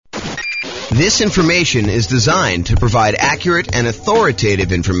This information is designed to provide accurate and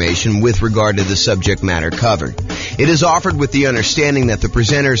authoritative information with regard to the subject matter covered. It is offered with the understanding that the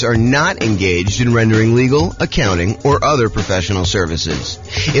presenters are not engaged in rendering legal, accounting, or other professional services.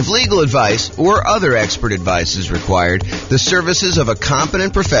 If legal advice or other expert advice is required, the services of a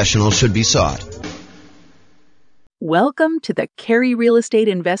competent professional should be sought. Welcome to the Carey Real Estate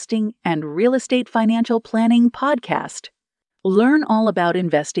Investing and Real Estate Financial Planning podcast. Learn all about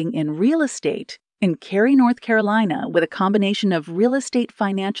investing in real estate in Carey, North Carolina, with a combination of real estate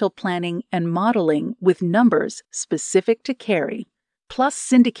financial planning and modeling with numbers specific to Carey, plus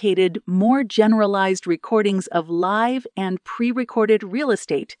syndicated, more generalized recordings of live and pre-recorded real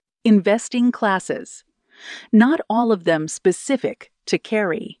estate investing classes, not all of them specific to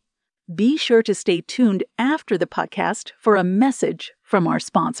Carey. Be sure to stay tuned after the podcast for a message from our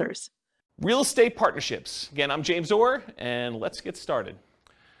sponsors. Real estate partnerships. Again, I'm James Orr, and let's get started.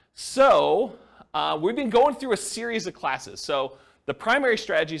 So, we've been going through a series of classes. So, the primary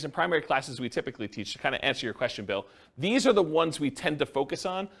strategies and primary classes we typically teach, to kind of answer your question, Bill, these are the ones we tend to focus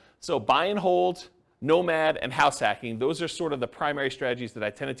on. So, buy and hold, nomad, and house hacking, those are sort of the primary strategies that I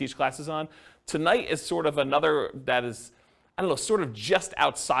tend to teach classes on. Tonight is sort of another that is, sort of just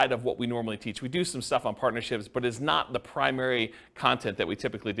outside of what we normally teach. We do some stuff on partnerships, but it's not the primary content that we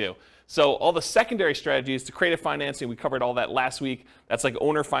typically do. So all the secondary strategies to creative financing, we covered all that last week. That's like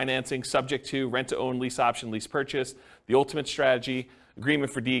owner financing, subject to, rent to own, lease option, lease purchase, the ultimate strategy,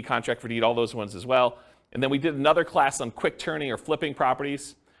 agreement for deed, contract for deed, all those ones as well. And then we did another class on quick turning or flipping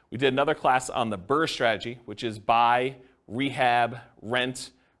properties. We did another class on the BRRRR strategy, which is buy, rehab, rent,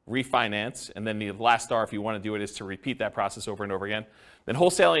 refinance, and then the last star, if you want to do it, is to repeat that process over and over again. Then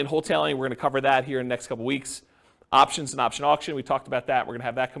wholesaling, we're going to cover that here in the next couple weeks. Options and option auction, we talked about that. We're going to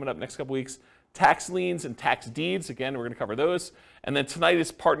have that coming up next couple weeks. Tax liens and tax deeds, again, we're going to cover those. And then tonight is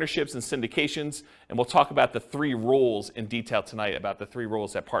partnerships and syndications, and we'll talk about the three roles in detail tonight, about the three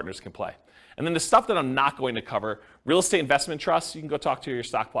roles that partners can play. And then the stuff that I'm not going to cover, real estate investment trusts, you can go talk to your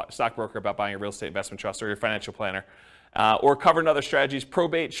stockbroker about buying a real estate investment trust or your financial planner. Or covering other strategies,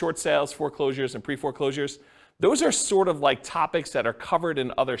 probate, short sales, foreclosures, and pre-foreclosures. Those are sort of like topics that are covered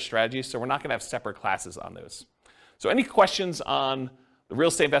in other strategies, so we're not going to have separate classes on those. So any questions on the real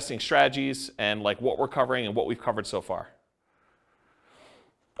estate investing strategies and like what we're covering and what we've covered so far?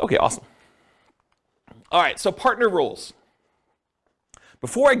 Okay, awesome. All right, so partner rules.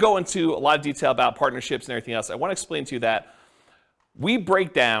 Before I go into a lot of detail about partnerships and everything else, I want to explain to you that we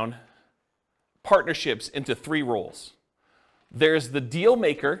break down partnerships into three roles. There's the deal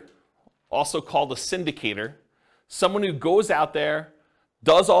maker, also called a syndicator, someone who goes out there,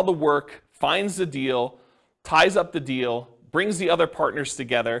 does all the work, finds the deal, ties up the deal, brings the other partners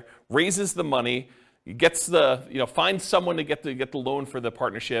together, raises the money, gets finds someone to get the loan for the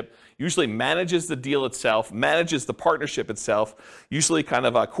partnership, usually manages the deal itself, manages the partnership itself, usually kind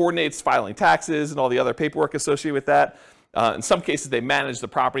of coordinates filing taxes and all the other paperwork associated with that. In some cases, they manage the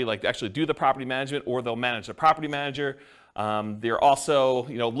property, like actually do the property management, or they'll manage the property manager. They're also,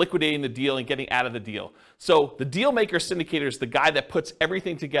 liquidating the deal and getting out of the deal. So the deal maker syndicator is the guy that puts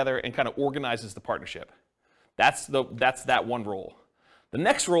everything together and kind of organizes the partnership. That's that one role. The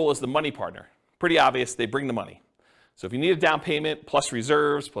next role is the money partner. Pretty obvious, they bring the money. So if you need a down payment, plus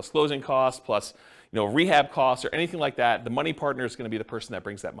reserves, plus closing costs, plus rehab costs or anything like that, the money partner is going to be the person that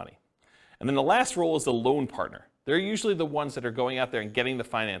brings that money. And then the last role is the loan partner. They're usually the ones that are going out there and getting the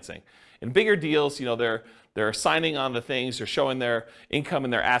financing. In bigger deals, they're signing on the things, they're showing their income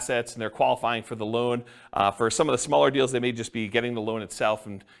and their assets, and they're qualifying for the loan. For some of the smaller deals, they may just be getting the loan itself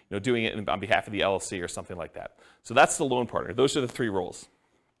and doing it on behalf of the LLC or something like that. So that's the loan partner. Those are the three roles.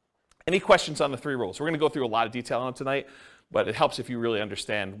 Any questions on the three roles? We're going to go through a lot of detail on them tonight, but it helps if you really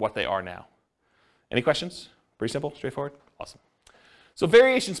understand what they are now. Any questions? Pretty simple, straightforward? Awesome. So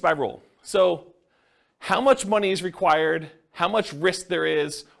variations by role. So how much money is required, how much risk there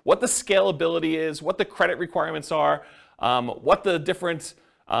is, what the scalability is, what the credit requirements are, what the different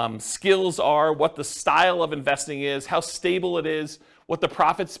skills are, what the style of investing is, how stable it is, what the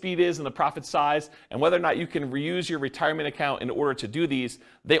profit speed is and the profit size, and whether or not you can reuse your retirement account in order to do these,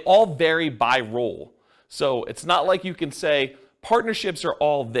 they all vary by role. So it's not like you can say, partnerships are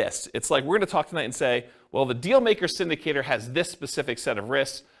all this. It's like we're going to talk tonight and say, well, the deal maker syndicator has this specific set of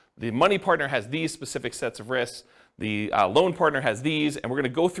risks, the money partner has these specific sets of risks, the loan partner has these, and we're going to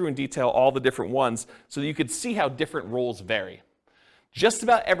go through in detail all the different ones so that you can see how different roles vary. Just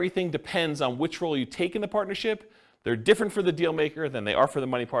about everything depends on which role you take in the partnership. They're different for the deal maker than they are for the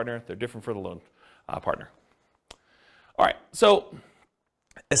money partner. They're different for the loan partner. All right, so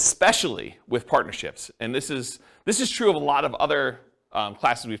especially with partnerships, and this is true of a lot of other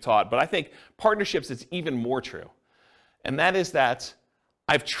classes we've taught, but I think partnerships is even more true. And that is that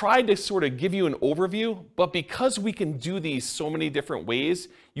I've tried to sort of give you an overview, but because we can do these so many different ways,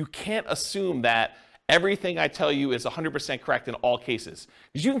 you can't assume that everything I tell you is 100% correct in all cases.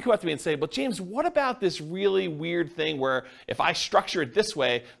 Because you can come up to me and say, but James, what about this really weird thing where if I structure it this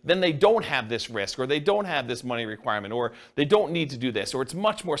way, then they don't have this risk, or they don't have this money requirement, or they don't need to do this, or it's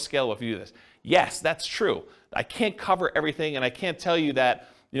much more scalable if you do this. Yes, that's true. I can't cover everything, and I can't tell you that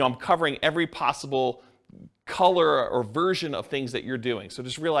I'm covering every possible color or version of things that you're doing. So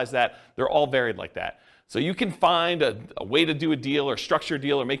just realize that they're all varied like that. So you can find a way to do a deal or structure a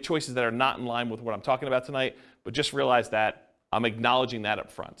deal or make choices that are not in line with what I'm talking about tonight, but just realize that I'm acknowledging that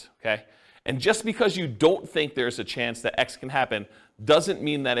up front, okay? And just because you don't think there's a chance that X can happen doesn't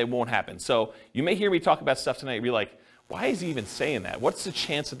mean that it won't happen. So you may hear me talk about stuff tonight and be like, why is he even saying that? What's the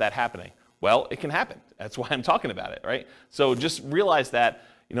chance of that happening? Well, it can happen. That's why I'm talking about it, right? So just realize that,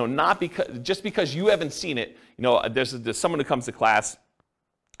 not because, just because you haven't seen it, there's someone who comes to class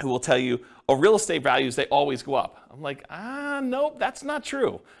who will tell you, real estate values, they always go up. I'm like, nope, that's not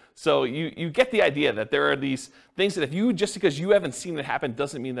true. So you get the idea that there are these things that just because you haven't seen it happen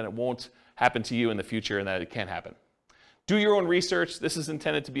doesn't mean that it won't happen to you in the future and that it can't happen. Do your own research. This is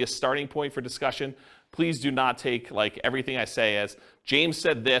intended to be a starting point for discussion. Please do not take everything I say as James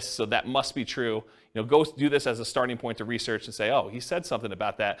said this, so that must be true. Go do this as a starting point to research and say, oh, he said something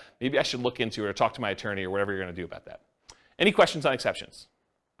about that. Maybe I should look into it or talk to my attorney or whatever you're going to do about that. Any questions on exceptions?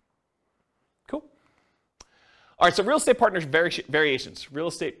 Cool. All right, so real estate partnership variations. Real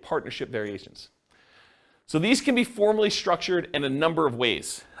estate partnership variations. So these can be formally structured in a number of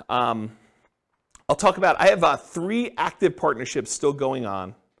ways. I'll talk about, I have 3 active partnerships still going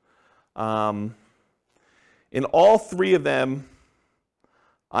on. In all 3 of them,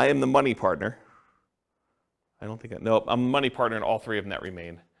 I am the money partner. I'm the money partner in all 3 of them that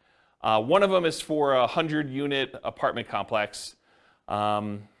remain. One of them is for a 100-unit apartment complex.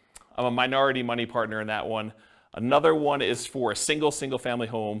 I'm a minority money partner in that one. Another one is for a single-family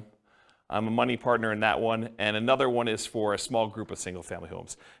home. I'm a money partner in that one. And another one is for a small group of single-family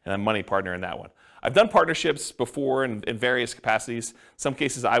homes. And I'm a money partner in that one. I've done partnerships before in various capacities. In some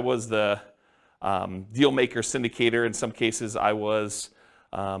cases, I was the deal maker syndicator. In some cases, I was,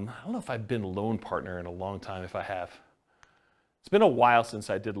 I don't know if I've been loan partner in a long time, if I have. It's been a while since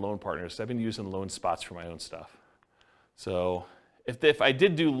I did loan partners. I've been using loan spots for my own stuff. So if I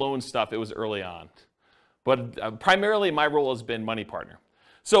did do loan stuff, it was early on. But primarily, my role has been money partner.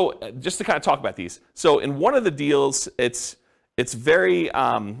 So just to kind of talk about these. So in one of the deals, it's a very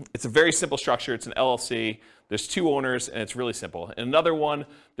simple structure. It's an LLC. There's 2 owners, and it's really simple. In another one,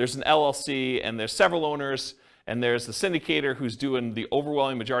 there's an LLC, and there's several owners, and there's the syndicator who's doing the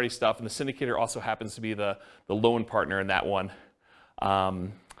overwhelming majority stuff, and the syndicator also happens to be the loan partner in that one.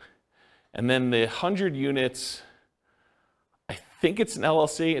 And then the 100 units, I think it's an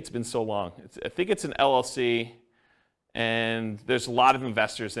LLC. It's been so long. I think it's an LLC, and there's a lot of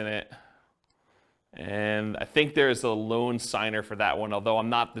investors in it. And I think there's a loan signer for that one, although I'm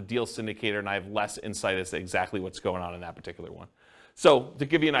not the deal syndicator and I have less insight as to exactly what's going on in that particular one. So to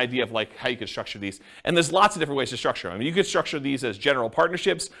give you an idea of how you could structure these, and there's lots of different ways to structure them. I mean, you could structure these as general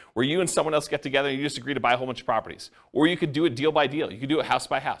partnerships where you and someone else get together and you just agree to buy a whole bunch of properties. Or you could do it deal by deal. You could do it house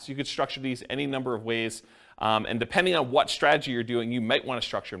by house. You could structure these any number of ways. And depending on what strategy you're doing, you might want to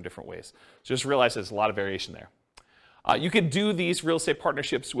structure them different ways. So just realize there's a lot of variation there. You could do these real estate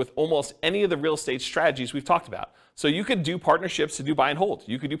partnerships with almost any of the real estate strategies we've talked about. So you could do partnerships to do buy and hold.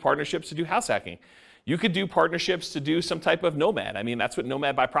 You could do partnerships to do house hacking. You could do partnerships to do some type of nomad. I mean, that's what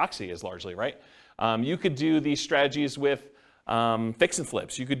nomad by proxy is largely, right? You could do these strategies with fix and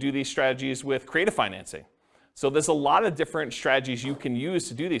flips. You could do these strategies with creative financing. So there's a lot of different strategies you can use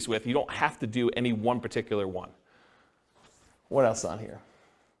to do these with. You don't have to do any one particular one. What else on here?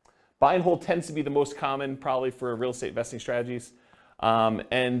 Buy and hold tends to be the most common probably for real estate investing strategies.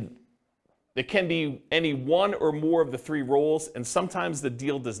 And it can be any one or more of the 3 roles, and sometimes the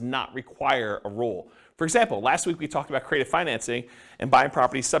deal does not require a role. For example, last week we talked about creative financing and buying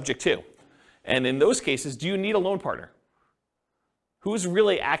properties subject to. And in those cases, do you need a loan partner? Who's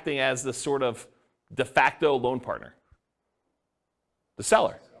really acting as the sort of de facto loan partner? The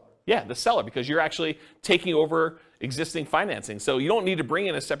seller. Yeah, the seller, because you're actually taking over existing financing. So you don't need to bring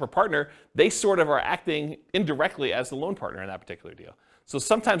in a separate partner. They sort of are acting indirectly as the loan partner in that particular deal. So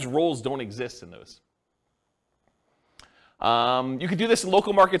sometimes roles don't exist in those. You could do this in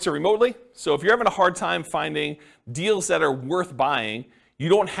local markets or remotely. So if you're having a hard time finding deals that are worth buying, you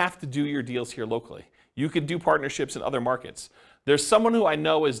don't have to do your deals here locally. You could do partnerships in other markets. There's someone who I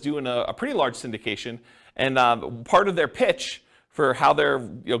know is doing a pretty large syndication, and part of their pitch for how they're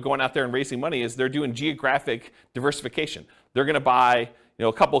going out there and raising money is they're doing geographic diversification. They're going to buy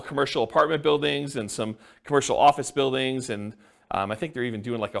a couple of commercial apartment buildings and some commercial office buildings, and I think they're even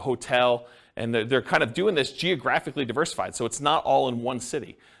doing like a hotel, and they're kind of doing this geographically diversified, so it's not all in one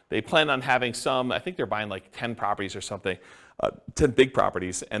city. They plan on having I think they're buying like 10 properties or something, 10 big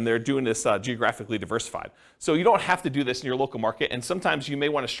properties, and they're doing this geographically diversified. So you don't have to do this in your local market, and sometimes you may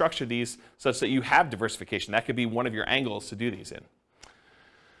want to structure these such that you have diversification. That could be one of your angles to do these in.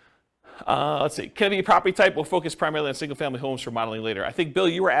 Let's see, can it be a property type? We'll focus primarily on single-family homes for modeling later. I think, Bill,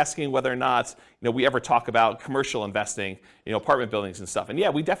 you were asking whether or not we ever talk about commercial investing, apartment buildings and stuff. And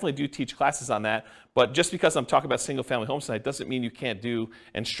yeah, we definitely do teach classes on that. But just because I'm talking about single-family homes tonight doesn't mean you can't do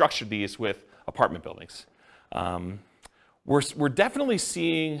and structure these with apartment buildings. We're definitely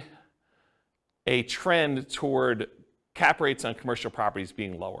seeing a trend toward cap rates on commercial properties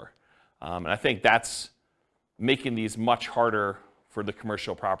being lower. And I think that's making these much harder for the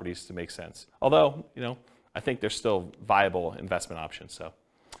commercial properties to make sense. Although, I think they're still viable investment options. So,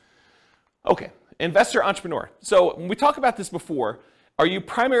 okay, investor entrepreneur. So when we talk about this before, are you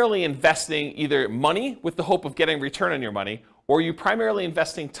primarily investing either money with the hope of getting a return on your money, or are you primarily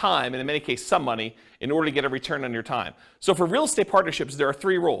investing time, and in many cases some money, in order to get a return on your time? So for real estate partnerships, there are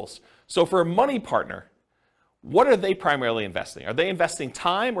 3 roles. So for a money partner, what are they primarily investing? Are they investing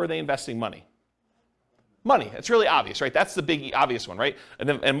time, or are they investing money? Money. It's really obvious, right? That's the big obvious one, right?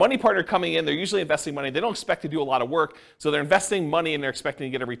 And money partner coming in, they're usually investing money. They don't expect to do a lot of work, so they're investing money and they're expecting to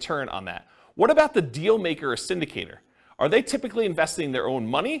get a return on that. What about the deal maker or syndicator? Are they typically investing their own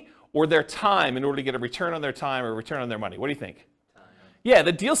money or their time in order to get a return on their time or a return on their money? What do you think? Time. Yeah,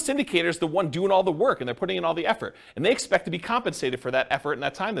 the deal syndicator is the one doing all the work and they're putting in all the effort. And they expect to be compensated for that effort and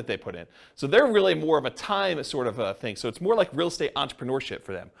that time that they put in. So they're really more of a time sort of a thing. So it's more like real estate entrepreneurship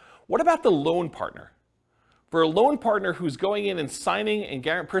for them. What about the loan partner? For a loan partner who's going in and signing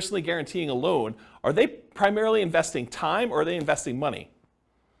and personally guaranteeing a loan, are they primarily investing time or are they investing money?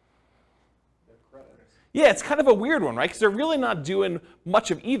 Yeah, it's kind of a weird one, right? Because they're really not doing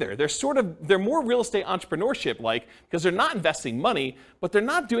much of either. They're more real estate entrepreneurship-like because they're not investing money, but they're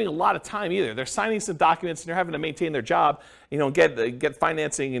not doing a lot of time either. They're signing some documents and they're having to maintain their job, get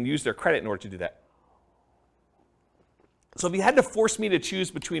financing and use their credit in order to do that. So if you had to force me to choose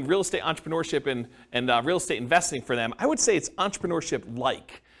between real estate entrepreneurship and real estate investing for them, I would say it's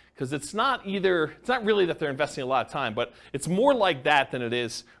entrepreneurship-like, because it's not really that they're investing a lot of time, but it's more like that than it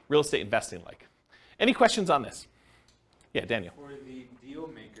is real estate investing-like. Any questions on this? Yeah, Daniel. For the deal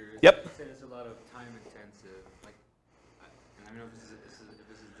makers, yep. You said it's a lot of time intensive. And I know if this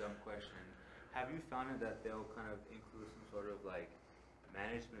is a dumb question. Have you found it that they'll kind of include some sort of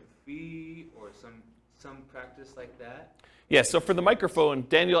management fee or some practice like that? Yeah, so for the microphone,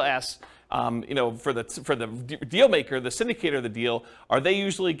 Daniel asks, for the deal maker, the syndicator of the deal, are they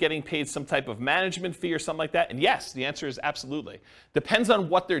usually getting paid some type of management fee or something like that? And yes, the answer is absolutely. Depends on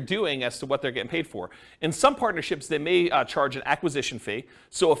what they're doing as to what they're getting paid for. In some partnerships, they may charge an acquisition fee,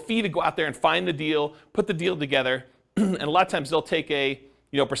 so a fee to go out there and find the deal, put the deal together, and a lot of times they'll take a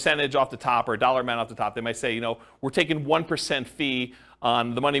percentage off the top or a dollar amount off the top. They might say, we're taking 1% fee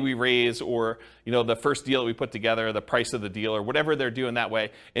on the money we raise, or the first deal that we put together, the price of the deal, or whatever they're doing that way,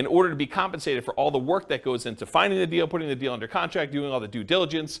 in order to be compensated for all the work that goes into finding the deal, putting the deal under contract, doing all the due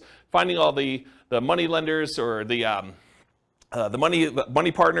diligence, finding all the money lenders or the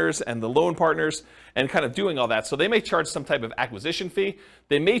money partners and the loan partners, and kind of doing all that. So they may charge some type of acquisition fee.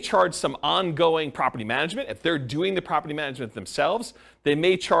 They may charge some ongoing property management. If they're doing the property management themselves, they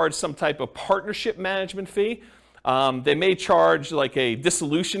may charge some type of partnership management fee. They may charge like a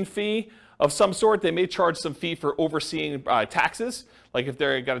dissolution fee of some sort. They may charge some fee for overseeing taxes, like if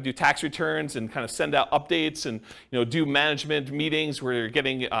they're got to do tax returns and kind of send out updates and do management meetings where you're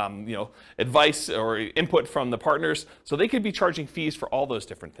getting advice or input from the partners. So they could be charging fees for all those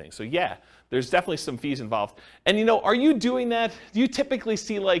different things. So yeah, there's definitely some fees involved. And are you doing that? Do you typically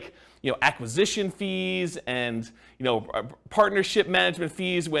see acquisition fees and partnership management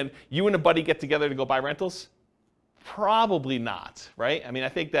fees when you and a buddy get together to go buy rentals? Probably not, right? I mean, I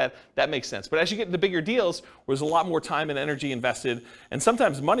think that makes sense. But as you get into bigger deals, where there's a lot more time and energy invested, and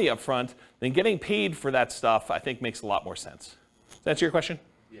sometimes money up front, then getting paid for that stuff, I think, makes a lot more sense. Does that answer your question?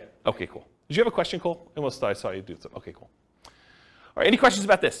 Yeah. Okay, cool. Did you have a question, Cole? I saw you do something. Okay, cool. All right, any questions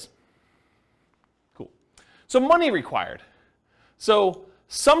about this? Cool. So money required. So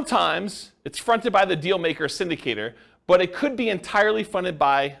sometimes it's fronted by the deal maker syndicator, but it could be entirely funded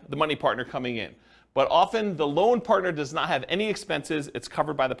by the money partner coming in. But often the loan partner does not have any expenses. It's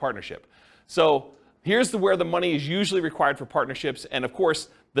covered by the partnership. So here's where the money is usually required for partnerships. And of course,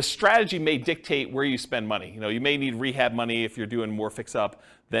 the strategy may dictate where you spend money. You may need rehab money if you're doing more fix-up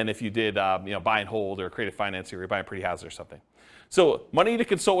than if you did buy and hold or creative financing, or you're buying pretty houses or something. So money to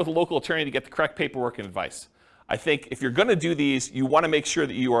consult with a local attorney to get the correct paperwork and advice. I think if you're going to do these, you want to make sure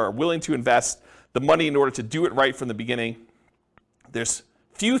that you are willing to invest the money in order to do it right from the beginning. There's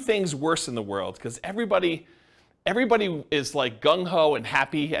few things worse in the world, because everybody is like gung-ho and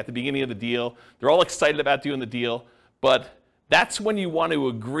happy at the beginning of the deal. They're all excited about doing the deal, but that's when you want to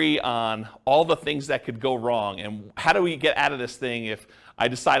agree on all the things that could go wrong, and how do we get out of this thing if I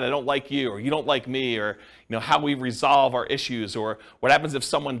decide I don't like you, or you don't like me, or how we resolve our issues, or what happens if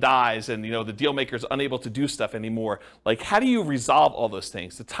someone dies and the deal maker is unable to do stuff anymore. Like, how do you resolve all those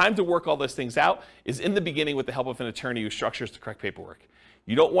things? The time to work all those things out is in the beginning with the help of an attorney who structures the correct paperwork.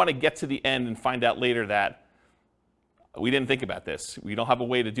 You don't want to get to the end and find out later that we didn't think about this. We don't have a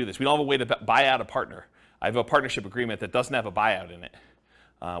way to do this. We don't have a way to buy out a partner. I have a partnership agreement that doesn't have a buyout in it,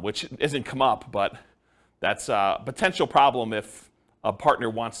 which isn't come up, but that's a potential problem if a partner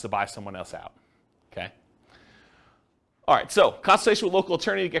wants to buy someone else out, okay? All right, so consultation with a local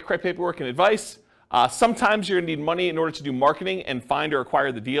attorney to get correct paperwork and advice. Sometimes you're gonna need money in order to do marketing and find or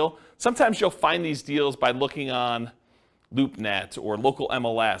acquire the deal. Sometimes you'll find these deals by looking on LoopNet or local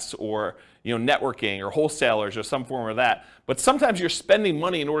MLS or networking or wholesalers or some form of that. But sometimes you're spending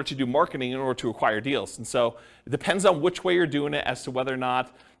money in order to do marketing in order to acquire deals. And so it depends on which way you're doing it as to whether or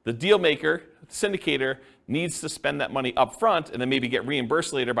not the deal maker, the syndicator, needs to spend that money up front and then maybe get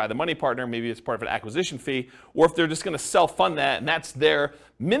reimbursed later by the money partner. Maybe it's part of an acquisition fee, or if they're just going to self-fund that and that's their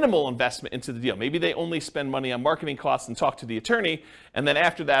minimal investment into the deal. Maybe they only spend money on marketing costs and talk to the attorney, and then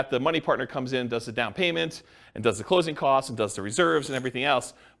after that, the money partner comes in, does the down payment, and does the closing costs, and does the reserves and everything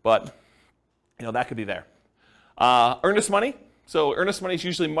else. But that could be there. Earnest money. So earnest money is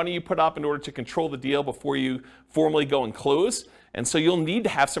usually money you put up in order to control the deal before you formally go and close. And so you'll need to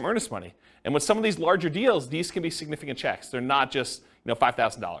have some earnest money. And with some of these larger deals, these can be significant checks. They're not just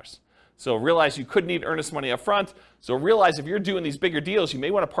 $5,000. So realize you could need earnest money up front. So realize if you're doing these bigger deals, you may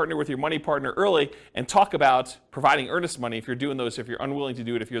want to partner with your money partner early and talk about providing earnest money if you're doing those, if you're unwilling to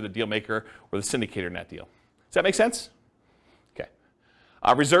do it, if you're the deal maker or the syndicator in that deal. Does that make sense? Okay.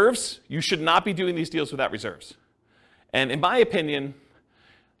 Reserves, you should not be doing these deals without reserves. And in my opinion,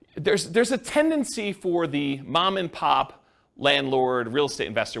 there's a tendency for the mom and pop landlord real estate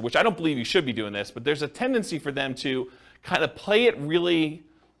investor, which I don't believe you should be doing this, but there's a tendency for them to kind of play it really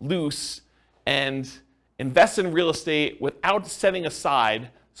loose and invest in real estate without setting aside,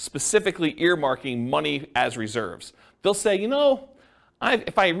 specifically earmarking money as reserves. They'll say,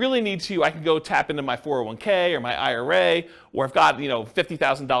 if I really need to, I can go tap into my 401k or my IRA, or I've got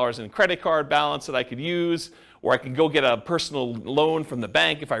 $50,000 in credit card balance that I could use, or I can go get a personal loan from the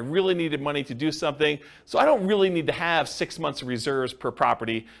bank if I really needed money to do something. So I don't really need to have 6 months of reserves per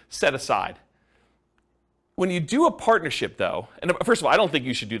property set aside. When you do a partnership, though, and first of all, I don't think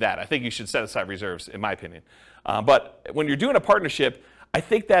you should do that. I think you should set aside reserves, in my opinion. But when you're doing a partnership, I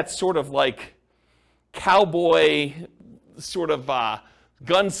think that's sort of like cowboy, sort of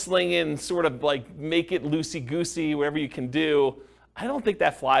gunslinging, sort of like make it loosey-goosey, whatever you can do. I don't think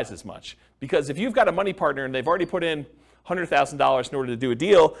that flies as much. Because if you've got a money partner and they've already put in $100,000 in order to do a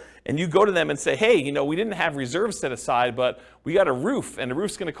deal, and you go to them and say, hey, we didn't have reserves set aside, but we got a roof, and the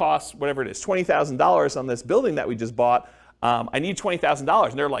roof's going to cost whatever it is, $20,000 on this building that we just bought. I need $20,000.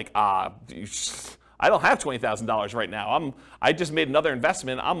 And they're like, I don't have $20,000 right now. I just made another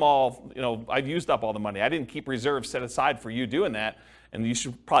investment. I've used up all the money. I didn't keep reserves set aside for you doing that. And you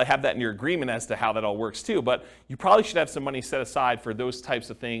should probably have that in your agreement as to how that all works too. But you probably should have some money set aside for those types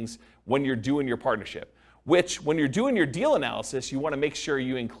of things when you're doing your partnership. Which, when you're doing your deal analysis, you want to make sure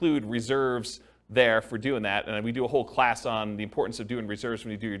you include reserves there for doing that. And we do a whole class on the importance of doing reserves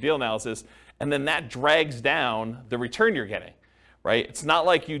when you do your deal analysis. And then that drags down the return you're getting, right? It's not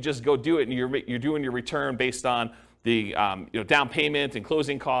like you just go do it and you're doing your return based on the down payment and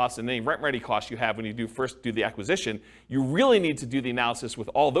closing costs and any rent-ready costs you have when you first do the acquisition. You really need to do the analysis with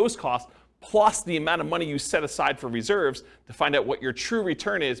all those costs plus the amount of money you set aside for reserves to find out what your true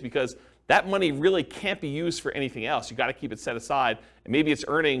return is, because that money really can't be used for anything else. You got to keep it set aside, and maybe it's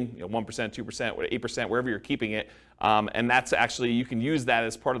earning 1%, 2%, 8%, wherever you're keeping it, and that's actually, you can use that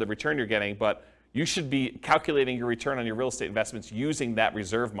as part of the return you're getting, but you should be calculating your return on your real estate investments using that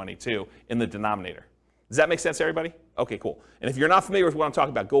reserve money too in the denominator. Does that make sense to everybody? Okay, cool. And if you're not familiar with what I'm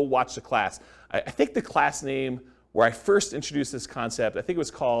talking about, go watch the class. I think the class name where I first introduced this concept, I think it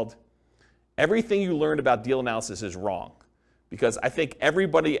was called Everything You Learned About Deal Analysis is Wrong. Because I think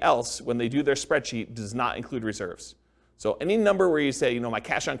everybody else, when they do their spreadsheet, does not include reserves. So any number where you say, my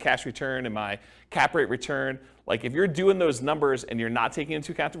cash on cash return and my cap rate return, like if you're doing those numbers and you're not taking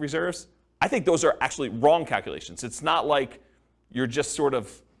into account the reserves, I think those are actually wrong calculations. It's not like you're just sort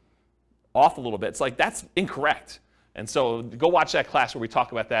of off a little bit. It's like that's incorrect. And so go watch that class where we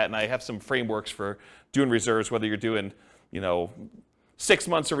talk about that, and I have some frameworks for doing reserves, whether you're doing, 6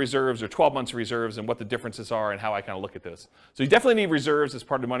 months of reserves or 12 months of reserves, and what the differences are and how I kind of look at those. So you definitely need reserves as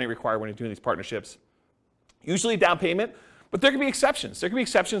part of the money required when you're doing these partnerships. Usually down payment, but there can be exceptions. There can be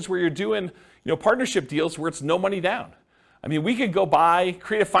exceptions where you're doing, partnership deals where it's no money down. I mean, we could go buy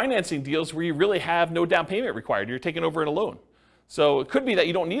creative financing deals where you really have no down payment required. You're taking over in a loan. So it could be that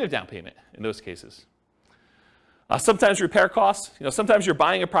you don't need a down payment in those cases. Sometimes repair costs. Sometimes you're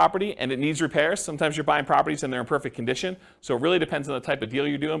buying a property and it needs repairs. Sometimes you're buying properties and they're in perfect condition. So it really depends on the type of deal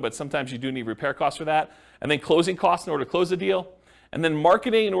you're doing, but sometimes you do need repair costs for that. And then closing costs in order to close the deal. And then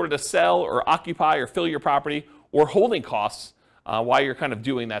marketing in order to sell or occupy or fill your property, or holding costs while you're kind of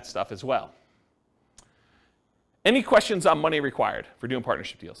doing that stuff as well. Any questions on money required for doing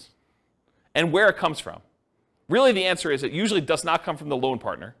partnership deals? And where it comes from? Really the answer is it usually does not come from the loan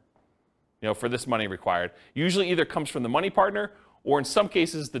partner, for this money required. Usually either comes from the money partner, or in some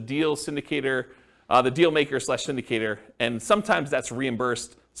cases the deal syndicator, the deal maker / syndicator, and sometimes that's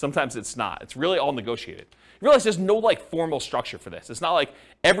reimbursed, sometimes it's not. It's really all negotiated. You realize there's no formal structure for this. It's not like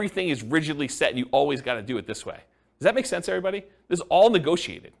everything is rigidly set and you always got to do it this way. Does that make sense, everybody? This is all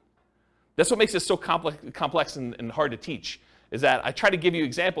negotiated. That's what makes it so complex and hard to teach, is that I try to give you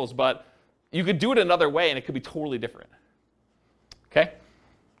examples, but you could do it another way and it could be totally different. Okay?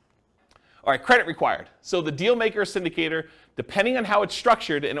 All right, credit required. So the deal maker or syndicator, depending on how it's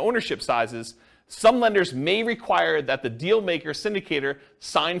structured and ownership sizes, some lenders may require that the deal maker syndicator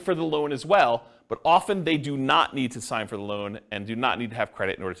sign for the loan as well, but often they do not need to sign for the loan and do not need to have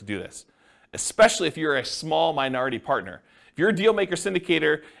credit in order to do this, especially if you're a small minority partner. If you're a deal maker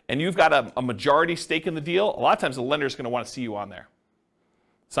syndicator and you've got a majority stake in the deal, a lot of times the lender is going to want to see you on there,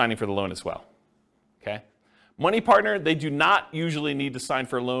 signing for the loan as well. Okay? Money partner, they do not usually need to sign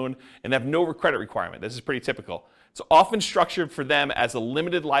for a loan and have no credit requirement. This is pretty typical. It's often structured for them as a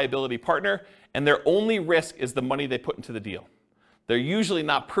limited liability partner, and their only risk is the money they put into the deal. They're usually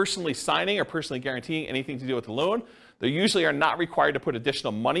not personally signing or personally guaranteeing anything to do with the loan. They usually are not required to put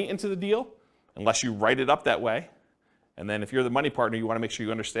additional money into the deal unless you write it up that way. And then if you're the money partner, you want to make sure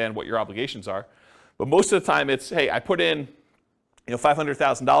you understand what your obligations are. But most of the time it's, hey, I put in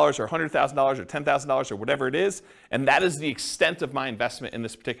 $500,000 or $100,000 or $10,000 or whatever it is, and that is the extent of my investment in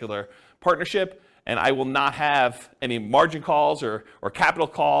this particular partnership, and I will not have any margin calls or capital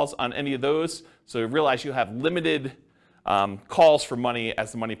calls on any of those. So realize you have limited calls for money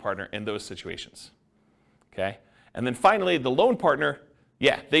as the money partner in those situations. Okay? And then finally, the loan partner,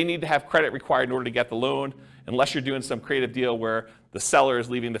 they need to have credit required in order to get the loan, unless you're doing some creative deal where the seller is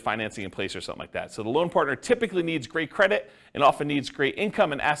leaving the financing in place or something like that. So the loan partner typically needs great credit and often needs great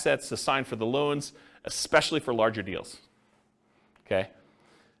income and assets to sign for the loans, especially for larger deals. Okay?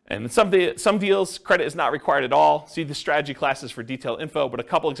 And in some deals, credit is not required at all. See the strategy classes for detailed info, but a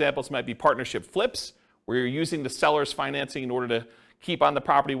couple examples might be partnership flips, where you're using the seller's financing in order to keep on the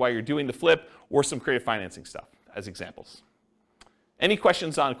property while you're doing the flip, or some creative financing stuff as examples. Any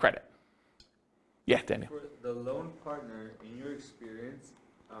questions on credit? Yeah, Daniel. For the loan partner, in your experience,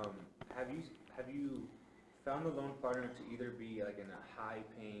 have you found the loan partner to either be like in a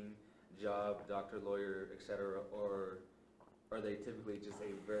high-paying job, doctor, lawyer, etc., or are they typically just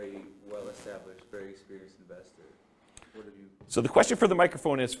a very well-established, very experienced investor? What have you? So the question for the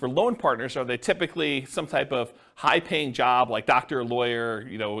microphone is, for loan partners, are they typically some type of high-paying job, like doctor, lawyer,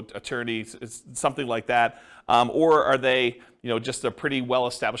 attorney, something like that, or are they, just a pretty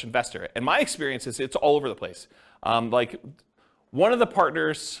well-established investor? And my experience is it's all over the place. Like one of the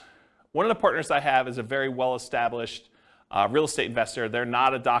partners I have is a very well-established real estate investor. They're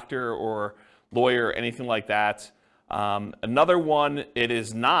not a doctor or lawyer or anything like that. Another one, it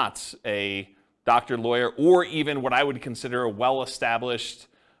is not a doctor, lawyer, or even what I would consider a well-established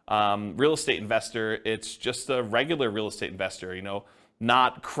real estate investor. It's just a regular real estate investor,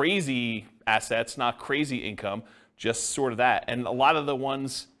 not crazy assets, not crazy income, just sort of that. And a lot of the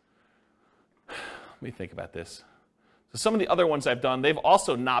ones, let me think about this. So some of the other ones I've done, they've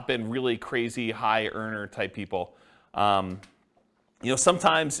also not been really crazy high earner type people.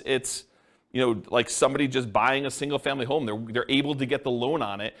 Sometimes it's, like somebody just buying a single family home. They're able to get the loan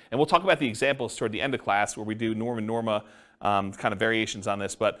on it. And we'll talk about the examples toward the end of class where we do Norm and Norma kind of variations on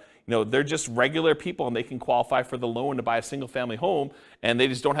this. But they're just regular people and they can qualify for the loan to buy a single family home, and they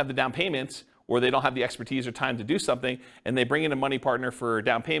just don't have the down payment, or they don't have the expertise or time to do something, and they bring in a money partner for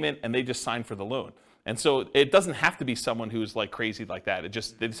down payment and they just sign for the loan. And so it doesn't have to be someone who's like crazy like that. They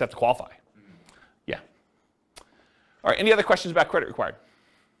just have to qualify. Yeah. All right, any other questions about credit required?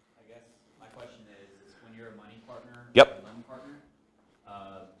 I guess my question is when you're a money partner Yep. or a loan partner,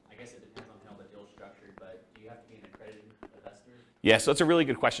 I guess it depends on how the deal's structured, but do you have to be an accredited investor? Yeah, so that's a really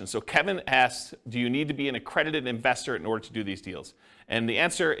good question. So Kevin asked, do you need to be an accredited investor in order to do these deals? And the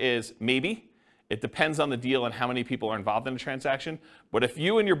answer is maybe. It depends on the deal and how many people are involved in the transaction. But if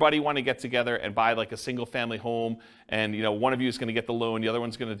you and your buddy want to get together and buy like a single family home and one of you is going to get the loan, the other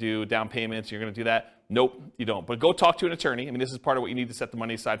one's going to do down payments, you're going to do that, nope, you don't. But go talk to an attorney. I mean, this is part of what you need to set the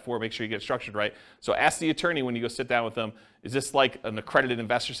money aside for, make sure you get it structured right. So ask the attorney when you go sit down with them, is this like an accredited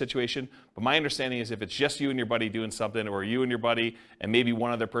investor situation? But my understanding is if it's just you and your buddy doing something, or you and your buddy and maybe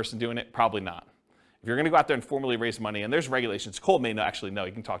one other person doing it, probably not. If you're going to go out there and formally raise money, and there's regulations, Cole may actually know,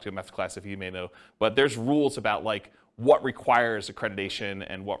 you can talk to him after class if he may know, but there's rules about like what requires accreditation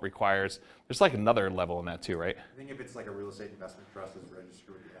and what requires, there's like another level in that too, right? I think if it's like a real estate investment trust that's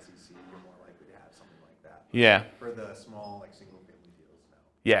registered with the SEC, you're more likely to have something like that. Yeah. For the small, like single family deals, no.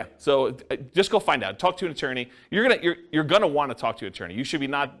 Yeah, so just go find out. Talk to an attorney. You're gonna want to talk to an attorney. You should be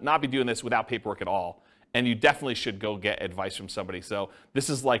not be doing this without paperwork at all. And you definitely should go get advice from somebody. So this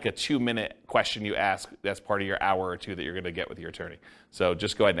is like a 2-minute question you ask that's part of your hour or two that you're going to get with your attorney. So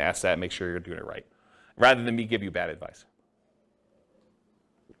just go ahead and ask that and make sure you're doing it right, rather than me give you bad advice.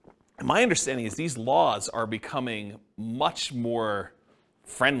 And my understanding is these laws are becoming much more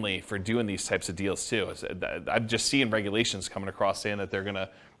friendly for doing these types of deals too. I'm just seeing regulations coming across saying that they're going to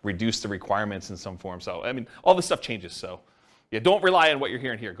reduce the requirements in some form. So, I mean, all this stuff changes. So, yeah, don't rely on what you're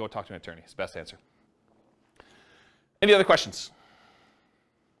hearing here. Go talk to an attorney. It's the best answer. Any other questions?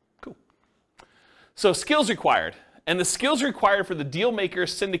 Cool. So skills required. And the skills required for the deal maker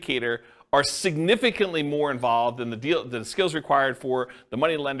syndicator are significantly more involved than the skills required for the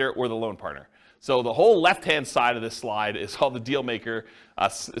money lender or the loan partner. So the whole left-hand side of this slide is all the deal maker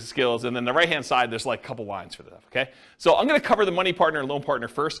skills, and then the right-hand side, there's like a couple lines for that, okay? So I'm gonna cover the money partner and loan partner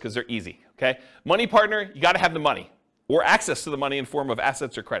first because they're easy, okay? Money partner, you gotta have the money or access to the money in form of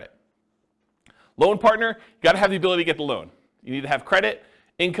assets or credit. Loan partner, you got to have the ability to get the loan. You need to have credit,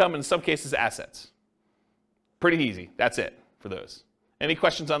 income, and in some cases, assets. Pretty easy. That's it for those. Any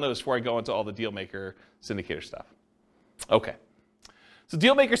questions on those before I go into all the deal maker syndicator stuff? Okay. So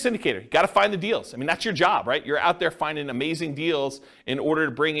deal maker syndicator, you got to find the deals. I mean, that's your job, right? You're out there finding amazing deals in order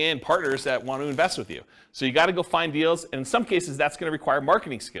to bring in partners that want to invest with you. So you got to go find deals, and in some cases, that's going to require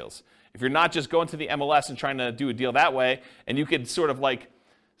marketing skills. If you're not just going to the MLS and trying to do a deal that way, and you could sort of like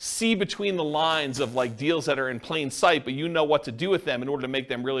see between the lines of like deals that are in plain sight, but you know what to do with them in order to make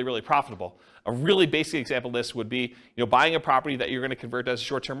them really, really profitable. A really basic example of this would be, buying a property that you're going to convert as a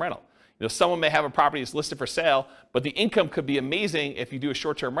short-term rental. Someone may have a property that's listed for sale, but the income could be amazing if you do a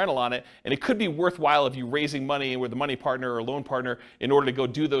short-term rental on it, and it could be worthwhile if you're raising money with a money partner or a loan partner in order to go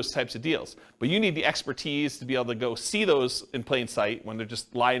do those types of deals. But you need the expertise to be able to go see those in plain sight when they're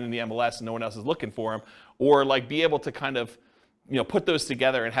just lying in the MLS and no one else is looking for them, or like be able to kind of put those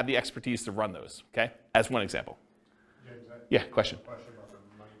together and have the expertise to run those, okay? As one example. James, Yeah, question. Question about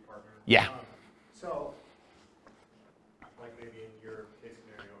the money partner. Yeah. So, like maybe in your case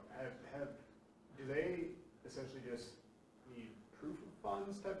scenario, do they essentially just need proof of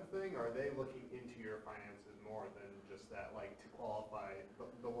funds type of thing, or are they looking into your finances more than just that, like to qualify,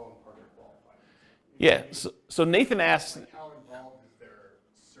 the loan partner qualify? Yeah, so Nathan asked, Like how involved is their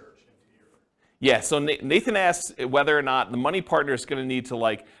search into your... yeah, so Nathan asked whether or not the money partner is going to need to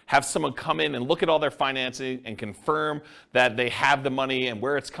like have someone come in and look at all their financing and confirm that they have the money and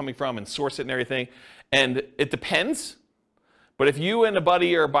where it's coming from and source it and everything. And it depends. But if you and a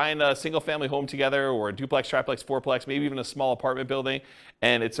buddy are buying a single family home together or a duplex, triplex, fourplex, maybe even a small apartment building,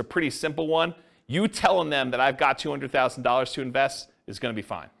 and it's a pretty simple one, you telling them that I've got $200,000 to invest is going to be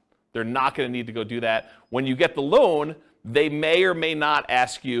fine. They're not going to need to go do that. When you get the loan, they may or may not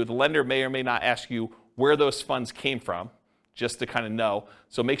ask you, the lender may or may not ask you where those funds came from, just to kind of know.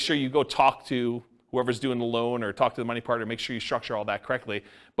 So make sure you go talk to whoever's doing the loan or talk to the money partner, make sure you structure all that correctly.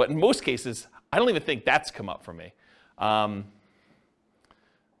 But in most cases, I don't even think that's come up for me.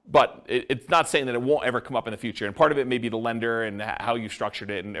 But it's not saying that it won't ever come up in the future. And part of it may be the lender and how you structured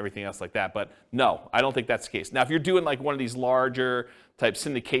it and everything else like that. But no, I don't think that's the case. Now, if you're doing like one of these larger type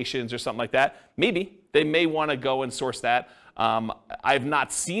syndications or something like that, maybe they may want to go and source that. I've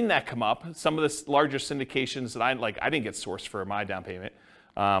not seen that come up. Some of the larger syndications that I didn't get sourced for my down payment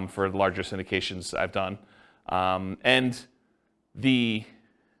for the larger syndications I've done. And the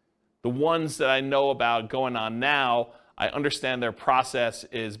ones that I know about going on now, I understand their process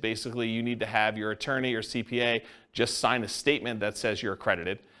is basically you need to have your attorney or CPA just sign a statement that says you're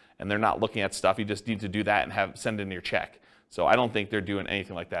accredited. and they're not looking at stuff. You just need to do that and send in your check. So I don't think they're doing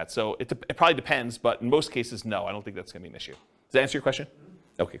anything like that. So it probably depends, but in most cases, no, I don't think that's going to be an issue. Does that answer your question?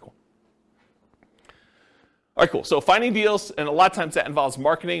 Okay, cool. All right, cool. So finding deals, and a lot of times that involves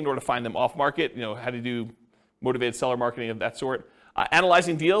marketing in order to find them off market, how to do motivated seller marketing of that sort.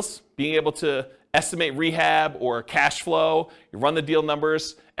 Analyzing deals, being able to estimate rehab or cash flow, you run the deal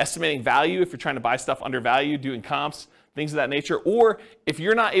numbers, estimating value if you're trying to buy stuff undervalued, doing comps, things of that nature. Or if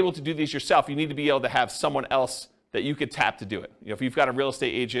you're not able to do these yourself, you need to be able to have someone else that you could tap to do it. If you've got a real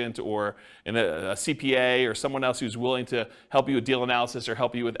estate agent or a CPA or someone else who's willing to help you with deal analysis or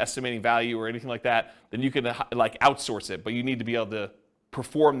help you with estimating value or anything like that, then you can outsource it. But you need to be able to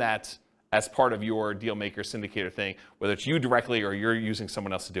perform that as part of your deal maker syndicator thing, whether it's you directly or you're using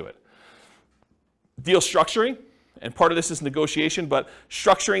someone else to do it. Deal structuring, and part of this is negotiation, but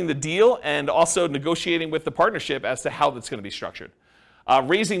structuring the deal and also negotiating with the partnership as to how that's going to be structured.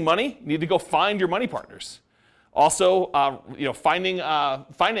 Raising money, you need to go find your money partners. Also, finding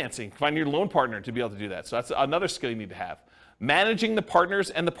financing, finding your loan partner to be able to do that. So that's another skill you need to have. Managing the partners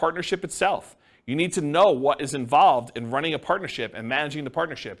and the partnership itself. You need to know what is involved in running a partnership and managing the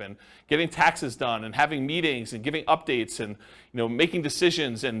partnership and getting taxes done and having meetings and giving updates and making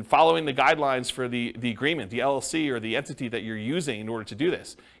decisions and following the guidelines for the agreement, the LLC or the entity that you're using in order to do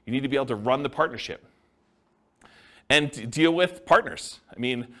this. You need to be able to run the partnership and deal with partners. I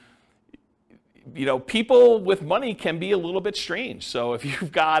mean, people with money can be a little bit strange. So if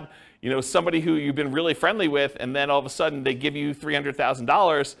you've got, somebody who you've been really friendly with, and then all of a sudden they give you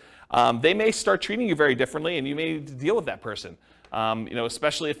 $300,000, they may start treating you very differently, and you may need to deal with that person.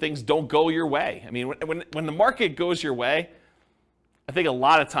 Especially if things don't go your way. I mean, when the market goes your way, I think a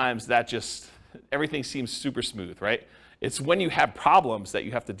lot of times everything seems super smooth, right? It's when you have problems that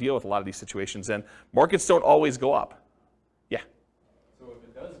you have to deal with a lot of these situations, and markets don't always go up. Yeah. So if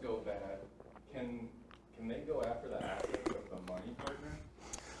it does go bad, can they go after the assets of the money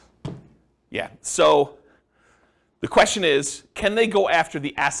partner? Yeah, so the question is, can they go after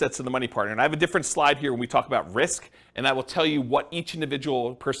the assets of the money partner? And I have a different slide here when we talk about risk, and I will tell you what each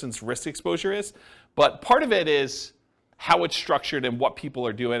individual person's risk exposure is. But part of it is how it's structured and what people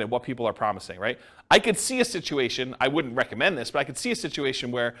are doing and what people are promising, right? I could see a situation, I wouldn't recommend this, but I could see a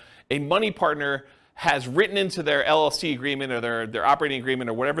situation where a money partner has written into their LLC agreement or their operating agreement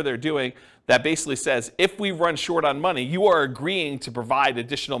or whatever they're doing that basically says, if we run short on money, you are agreeing to provide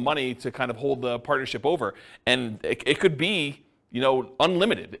additional money to kind of hold the partnership over. And it could be,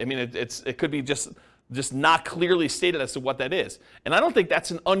 unlimited. I mean, it could be just not clearly stated as to what that is. And I don't think that's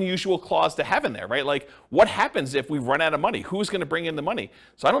an unusual clause to have in there, right? Like, what happens if we run out of money? Who's going to bring in the money?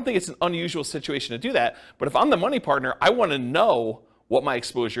 So I don't think it's an unusual situation to do that. But if I'm the money partner, I want to know what my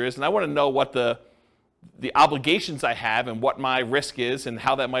exposure is, and I want to know what the obligations I have and what my risk is and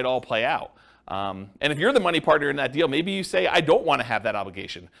how that might all play out. And if you're the money partner in that deal, maybe you say, I don't want to have that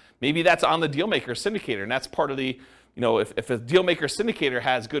obligation. Maybe that's on the deal maker syndicator, and that's part of the, if a deal maker syndicator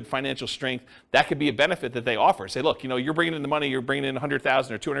has good financial strength, that could be a benefit that they offer. Say, look, you're bringing in the money, you're bringing in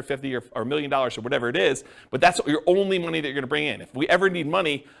 $100,000 or $250,000 or $1 million or whatever it is, but that's your only money that you're going to bring in. If we ever need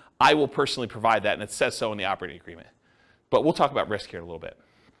money, I will personally provide that, and it says so in the operating agreement. But we'll talk about risk here in a little bit.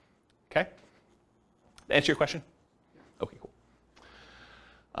 Okay? Answer your question? Okay, cool.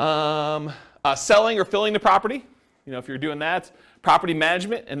 Selling or filling the property, if you're doing that. Property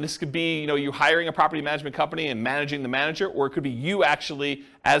management, and this could be, you hiring a property management company and managing the manager, or it could be you actually,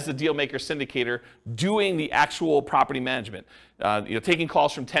 as the deal maker syndicator, doing the actual property management. Taking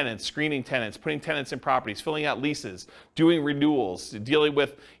calls from tenants, screening tenants, putting tenants in properties, filling out leases, doing renewals, dealing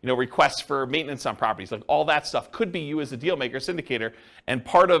with, requests for maintenance on properties. Like all that stuff could be you as a deal maker syndicator, and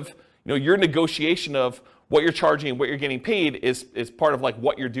part of your negotiation of what you're charging and what you're getting paid is part of like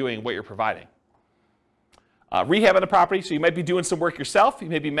what you're doing, what you're providing. Rehab on the property, so you might be doing some work yourself, you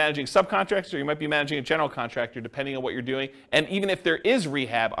may be managing subcontractors, or you might be managing a general contractor depending on what you're doing, and even if there is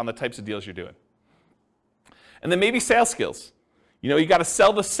rehab on the types of deals you're doing. And then maybe sales skills. You got to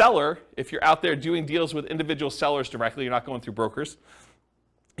sell the seller if you're out there doing deals with individual sellers directly, you're not going through brokers.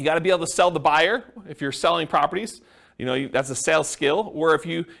 You got to be able to sell the buyer if you're selling properties. That's a sales skill. Or if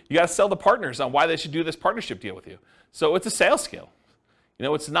you got to sell the partners on why they should do this partnership deal with you. So it's a sales skill.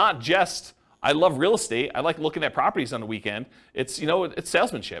 It's not just, I love real estate, I like looking at properties on the weekend. It's, it's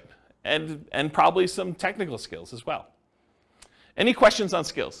salesmanship and probably some technical skills as well. Any questions on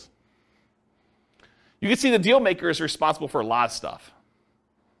skills? You can see the deal maker is responsible for a lot of stuff.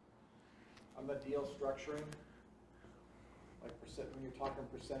 On the deal structuring, like when you're talking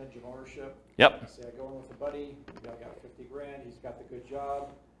percentage of ownership. Yep. Say I go in with a buddy, I got 50 grand, he's got the good job.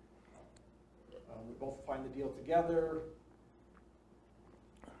 We both find the deal together.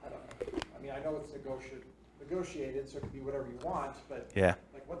 know it's negotiated, so it can be whatever you want, but Yeah.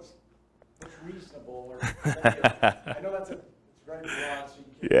 like what's reasonable? Or I know it's very broad, so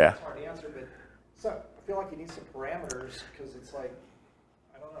it's hard to answer, but I feel like you need some parameters because it's like,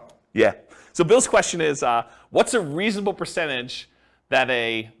 I don't know. Yeah. So Bill's question is, what's a reasonable percentage that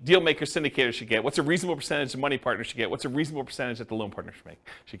a deal maker syndicator should get? What's a reasonable percentage the money partner should get? What's a reasonable percentage that the loan partner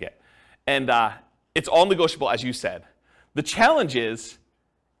should get? And it's all negotiable, as you said. The challenge is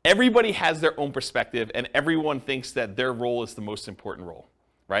everybody has their own perspective, and everyone thinks that their role is the most important role,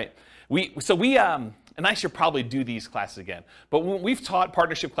 right? And I should probably do these classes again, but when we've taught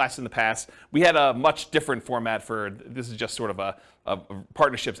partnership classes in the past, we had a much different format for, this is just sort of a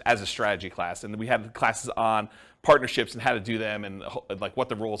partnerships as a strategy class, and we had classes on partnerships and how to do them and like what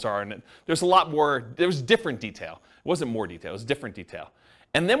the rules are, and there's a lot more, there was different detail. It wasn't more detail, it was different detail.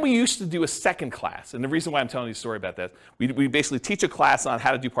 And then we used to do a second class, and the reason why I'm telling you a story about that, we basically teach a class on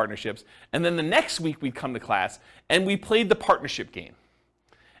how to do partnerships, and then the next week we'd come to class and we played the partnership game.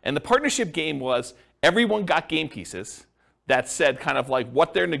 And the partnership game was everyone got game pieces that said kind of like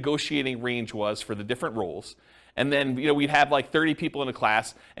what their negotiating range was for the different roles. And then we'd have like 30 people in a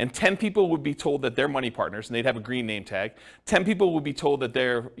class, and 10 people would be told that they're money partners, and they'd have a green name tag. 10 people would be told that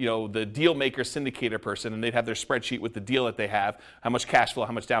they're the deal maker syndicator person, and they'd have their spreadsheet with the deal that they have, how much cash flow,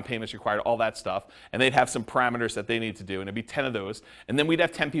 how much down payments required, all that stuff. And they'd have some parameters that they need to do, and it'd be 10 of those. And then we'd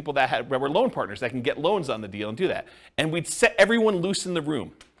have 10 people that were loan partners that can get loans on the deal and do that. And we'd set everyone loose in the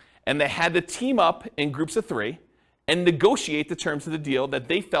room, and they had to team up in groups of 3 and negotiate the terms of the deal that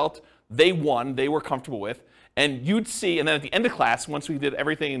they felt they won, they were comfortable with. And you'd see, and then at the end of class, once we did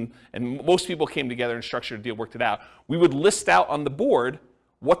everything, and most people came together and structured a deal, worked it out, we would list out on the board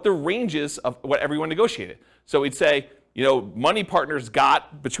what the ranges of what everyone negotiated. So we'd say, money partners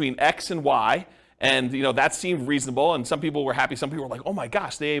got between X and Y, and that seemed reasonable, and some people were happy, some people were like, oh my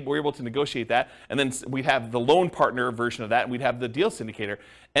gosh, they were able to negotiate that. And then we'd have the loan partner version of that, and we'd have the deal syndicator.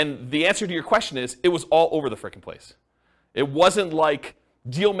 And the answer to your question is, it was all over the frickin' place. It wasn't like,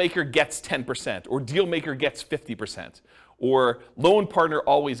 deal maker gets 10%, or deal maker gets 50%, or loan partner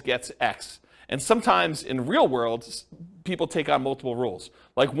always gets X. And sometimes in real world, people take on multiple roles.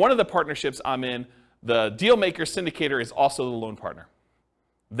 Like one of the partnerships I'm in, the deal maker syndicator is also the loan partner.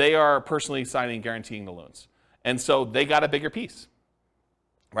 They are personally signing and guaranteeing the loans. And so they got a bigger piece,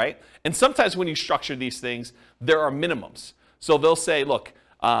 right? And sometimes when you structure these things, there are minimums. So they'll say, look,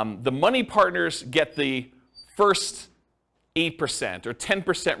 the money partners get the first 8% or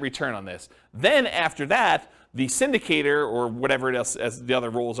 10% return on this. Then after that, the syndicator or whatever else as the other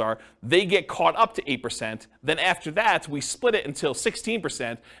roles are, they get caught up to 8%. Then after that, we split it until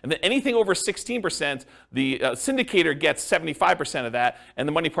 16%. And then anything over 16%, the syndicator gets 75% of that, and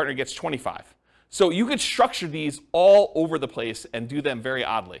the money partner gets 25%. So you could structure these all over the place and do them very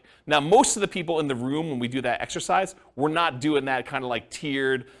oddly. Now, most of the people in the room, when we do that exercise, we're not doing that kind of like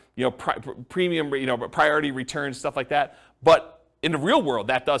tiered, premium, priority returns, stuff like that. But in the real world,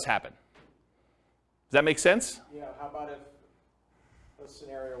 that does happen. Does that make sense? Yeah, how about if a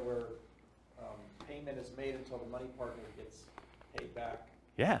scenario where payment is made until the money partner gets paid back?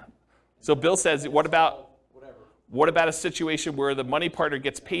 Yeah. So Bill says, what about a situation where the money partner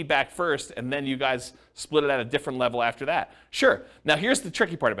gets paid back first and then you guys split it at a different level after that? Sure. Now here's the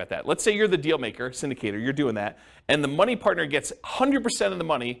tricky part about that. Let's say you're the deal maker, syndicator, you're doing that, and the money partner gets 100% of the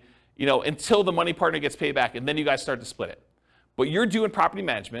money, until the money partner gets paid back, and then you guys start to split it. But you're doing property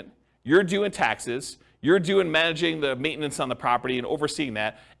management, you're doing taxes, you're doing managing the maintenance on the property and overseeing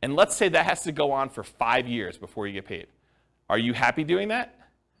that, and let's say that has to go on for 5 years before you get paid. Are you happy doing that?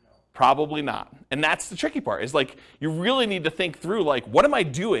 Probably not. And that's the tricky part, is like, you really need to think through, like, what am I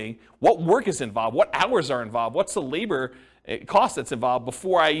doing? What work is involved? What hours are involved? What's the labor cost that's involved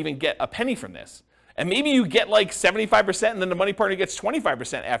before I even get a penny from this? And maybe you get like 75% and then the money partner gets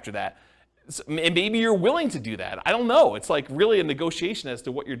 25% after that. And maybe you're willing to do that. I don't know. It's like really a negotiation as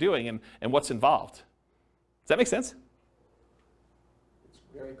to what you're doing and what's involved. Does that make sense? It's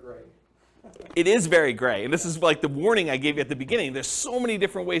very gray. It is very gray. And this is like the warning I gave you at the beginning. There's so many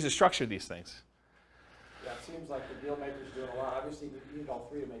different ways to structure these things. Yeah, it seems like the deal maker's doing a lot. Obviously, you need all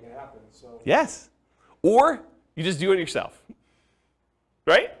 3 to make it happen. So yes. Or you just do it yourself.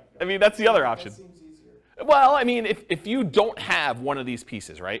 Right? I mean, that's the other option. That seems easier. Well, I mean, if you don't have one of these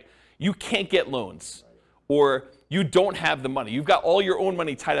pieces, right, you can't get loans. Or you don't have the money. You've got all your own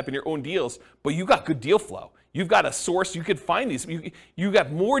money tied up in your own deals, but you got good deal flow. You've got a source, you could find these. You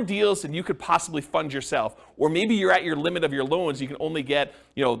got more deals than you could possibly fund yourself. Or maybe you're at your limit of your loans. You can only get,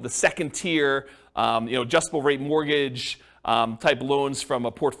 the second tier, adjustable rate mortgage, type loans from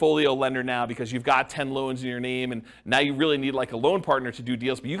a portfolio lender now because you've got 10 loans in your name and now you really need like a loan partner to do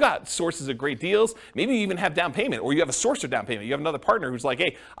deals, but you got sources of great deals. Maybe you even have down payment, or you have a source of down payment. You have another partner who's like,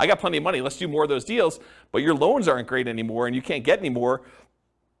 hey, I got plenty of money, let's do more of those deals, but your loans aren't great anymore and you can't get any more.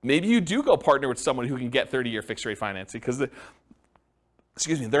 Maybe you do go partner with someone who can get 30-year fixed rate financing because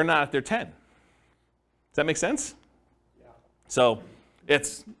they're not at their 10. Does that make sense? Yeah. So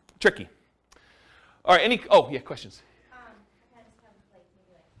it's tricky. All right, questions?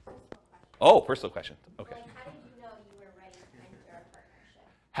 Personal question. Okay. Like, how did you know you were ready to enter a partnership?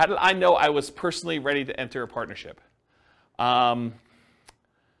 How did I know I was personally ready to enter a partnership?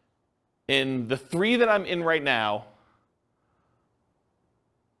 In the 3 that I'm in right now,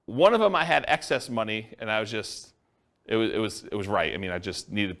 one of them I had excess money, and I was just, it was right. I mean, I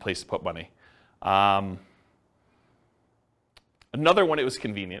just needed a place to put money. Another one, it was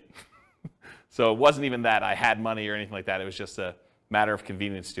convenient. So it wasn't even that I had money or anything like that. It was just a matter of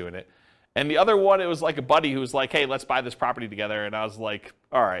convenience doing it. And the other one, it was like a buddy who was like, hey, let's buy this property together. And I was like,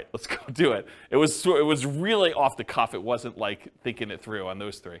 all right, let's go do it. It was really off the cuff. It wasn't like thinking it through on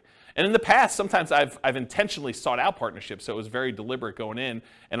those 3. And in the past, sometimes I've intentionally sought out partnerships. So it was very deliberate going in,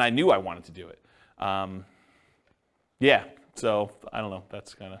 and I knew I wanted to do it. Yeah, so I don't know.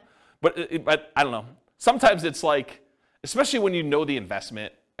 That's kind of, but I don't know. Sometimes it's like, especially when you know the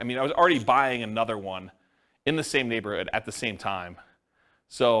investment. I mean, I was already buying another one in the same neighborhood at the same time.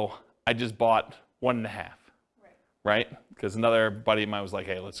 So I just bought 1.5, right? Because another buddy of mine was like,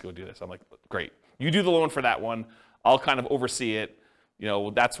 hey, let's go do this. I'm like, great. You do the loan for that one. I'll kind of oversee it. You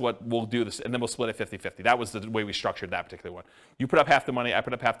know, that's what we'll do this, and then we'll split it 50-50. That was the way we structured that particular one. You put up half the money, I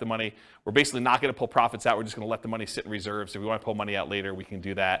put up half the money. We're basically not going to pull profits out. We're just going to let the money sit in reserves. If we want to pull money out later, we can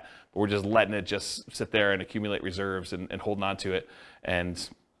do that. But we're just letting it just sit there and accumulate reserves and holding on to it. And,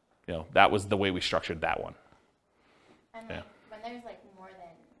 you know, that was the way we structured that one. And Yeah. when there's like more than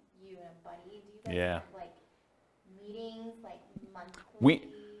you and a buddy, do you guys have like meetings like monthly?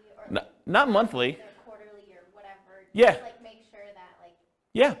 Not monthly. Or quarterly or whatever? Yeah. Just, like, make sure that like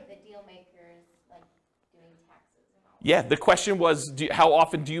the deal makers like doing taxes and all. Yeah, the question was, how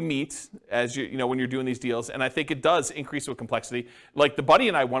often do you meet as you know when you're doing these deals? And I think it does increase with complexity. Like the buddy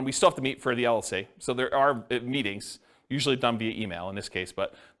and I one, we still have to meet for the LLC. So there are meetings, usually done via email in this case,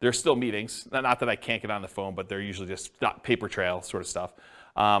 but there's still meetings. Not that I can't get on the phone, but they're usually just paper trail sort of stuff.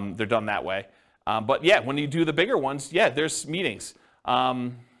 They're done that way. But yeah, when you do the bigger ones, there's meetings.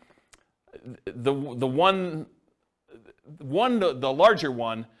 The larger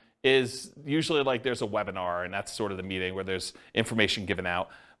one is usually like there's a webinar, and that's sort of the meeting where there's information given out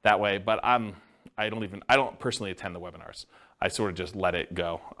that way. But I don't personally attend the webinars. I sort of just let it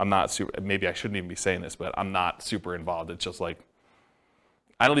go. I'm not super, maybe I shouldn't even be saying this, but I'm not super involved. It's just like,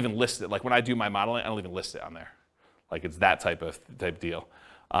 I don't even list it. Like when I do my modeling, I don't even list it on there. Like it's that type deal.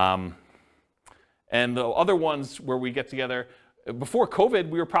 And the other ones where we get together, before COVID,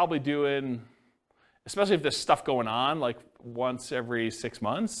 we were probably doing, especially if there's stuff going on, like once every 6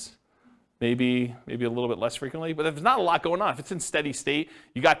 months, maybe a little bit less frequently. But if there's not a lot going on, if it's in steady state,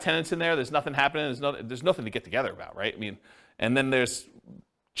 you got tenants in there, there's nothing happening, there's nothing to get together about, right? I mean, and then there's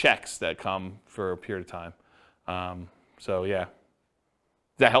checks that come for a period of time. So yeah. Does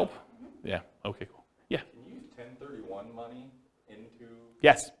that help? Yeah. Okay, cool. Yeah. Can you use 1031 money into?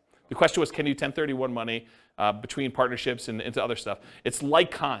 Yes. The question was, can you 1031 money between partnerships and into other stuff? It's like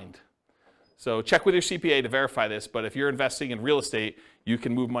kind. So check with your CPA to verify this, but if you're investing in real estate, you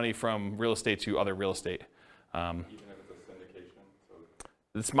can move money from real estate to other real estate. Even if it's a syndication?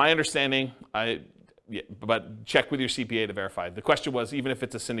 So it's my understanding, but check with your CPA to verify. The question was, even if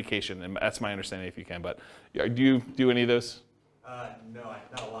it's a syndication, and that's my understanding if you can, but do you do any of those? No,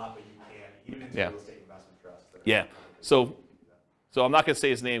 not a lot, but you can, even into real estate investment trusts. Yeah, so I'm not going to say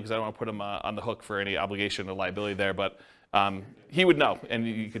his name because I don't want to put him on the hook for any obligation or liability there, but he would know, and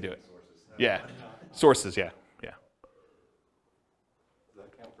you could do it. Yeah, sources, yeah. Does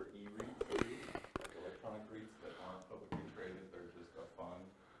that count for e-REITs, like electronic REITs that aren't publicly traded? They're just a fund,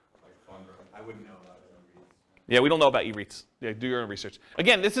 like fund. I wouldn't know about e-REITs. Yeah, we don't know about e-REITs. Yeah, do your own research.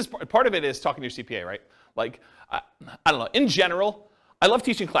 Again, this is part of it is talking to your CPA, right? Like, I don't know. In general, I love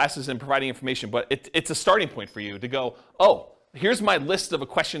teaching classes and providing information, but it's a starting point for you to go, oh, here's my list of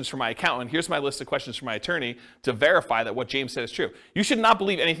questions for my accountant. Here's my list of questions for my attorney to verify that what James said is true. You should not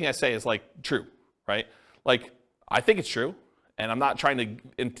believe anything I say is like true, right? Like, I think it's true, and I'm not trying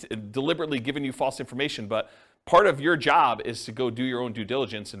to deliberately giving you false information, but part of your job is to go do your own due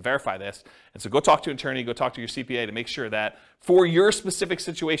diligence and verify this. And so go talk to an attorney, go talk to your CPA to make sure that for your specific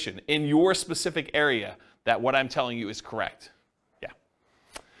situation, in your specific area, that what I'm telling you is correct. Yeah.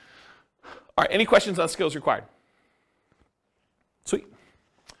 All right, any questions on skills required?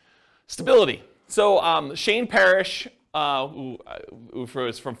 Stability. So Shane Parrish, who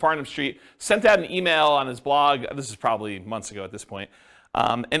is from Farnham Street, sent out an email on his blog. This is probably months ago at this point.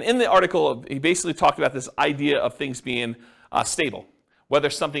 And in the article, he basically talked about this idea of things being stable, whether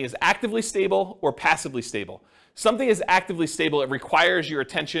something is actively stable or passively stable. Something is actively stable, it requires your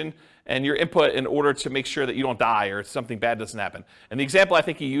attention and your input in order to make sure that you don't die or something bad doesn't happen. And the example I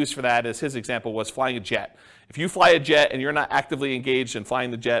think he used for that is his example was flying a jet. If you fly a jet and you're not actively engaged in flying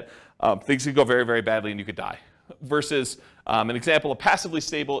the jet, things could go very, very badly and you could die. Versus an example of passively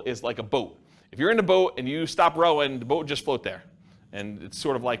stable is like a boat. If you're in a boat and you stop rowing, the boat will just float there. And it's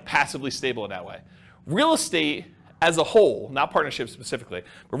sort of like passively stable in that way. Real estate as a whole, not partnerships specifically,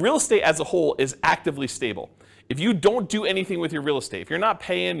 but real estate as a whole is actively stable. If you don't do anything with your real estate, if you're not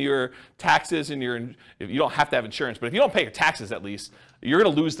paying your taxes and if you don't have to have insurance, but if you don't pay your taxes at least, you're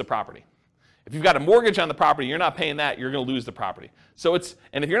going to lose the property. If you've got a mortgage on the property, you're not paying that, you're going to lose the property.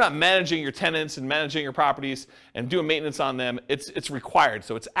 And if you're not managing your tenants and managing your properties and doing maintenance on them, it's required.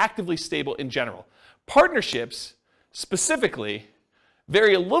 So it's actively stable in general. Partnerships specifically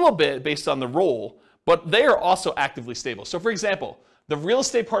vary a little bit based on the role, but they are also actively stable. So for example, the real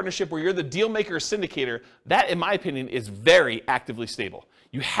estate partnership where you're the deal maker or syndicator, that in my opinion is very actively stable.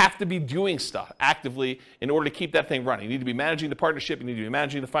 You have to be doing stuff actively in order to keep that thing running. You need to be managing the partnership, you need to be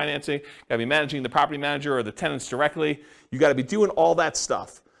managing the financing, you got to be managing the property manager or the tenants directly. You got to be doing all that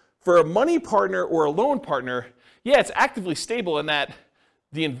stuff. For a money partner or a loan partner, yeah, it's actively stable in that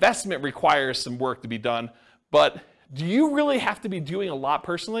the investment requires some work to be done, but do you really have to be doing a lot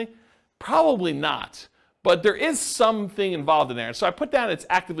personally? Probably not. But there is something involved in there. And so I put down it's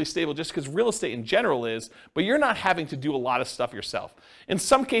actively stable just because real estate in general is, but you're not having to do a lot of stuff yourself. In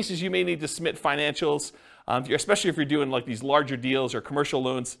some cases, you may need to submit financials, especially if you're doing like these larger deals or commercial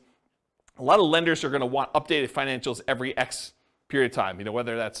loans. A lot of lenders are going to want updated financials every X period of time,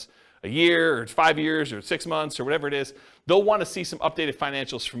 whether that's a year or 5 years or 6 months or whatever it is. They'll want to see some updated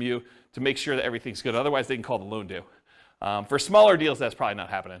financials from you to make sure that everything's good. Otherwise, they can call the loan due. For smaller deals, that's probably not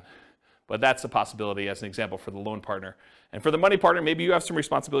happening. But that's a possibility as an example for the loan partner. And for the money partner, maybe you have some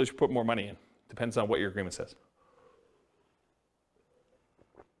responsibilities to put more money in. Depends on what your agreement says.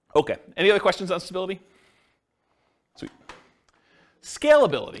 Okay, any other questions on stability? Sweet.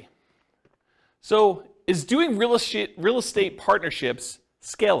 Scalability. So is doing real estate partnerships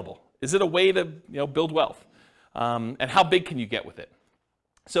scalable? Is it a way to build wealth? And how big can you get with it?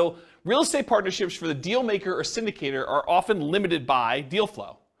 So real estate partnerships for the deal maker or syndicator are often limited by deal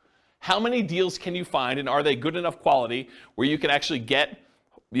flow. How many deals can you find, and are they good enough quality where you can actually get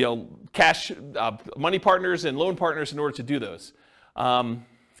cash, money partners and loan partners in order to do those? And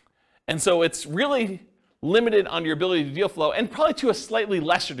so it's really limited on your ability to deal flow, and probably to a slightly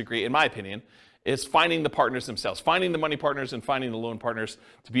lesser degree, in my opinion, is finding the partners themselves, finding the money partners and finding the loan partners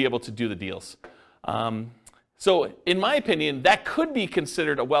to be able to do the deals. So in my opinion, that could be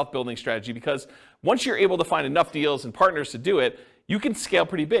considered a wealth building strategy because once you're able to find enough deals and partners to do it, you can scale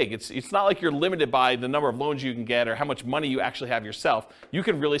pretty big. It's not like you're limited by the number of loans you can get or how much money you actually have yourself. You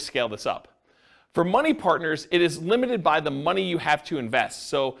can really scale this up. For money partners, it is limited by the money you have to invest.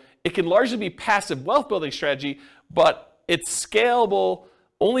 So it can largely be passive wealth building strategy, but it's scalable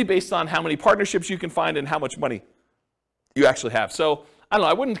only based on how many partnerships you can find and how much money you actually have. So I don't know,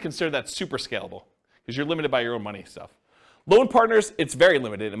 I wouldn't consider that super scalable because you're limited by your own money stuff. Loan partners, it's very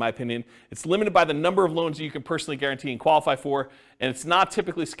limited in my opinion. It's limited by the number of loans that you can personally guarantee and qualify for, and it's not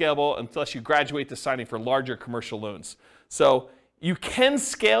typically scalable unless you graduate to signing for larger commercial loans. So you can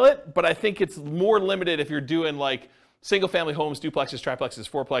scale it, but I think it's more limited if you're doing like single family homes, duplexes, triplexes,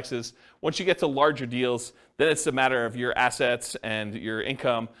 fourplexes. Once you get to larger deals, then it's a matter of your assets and your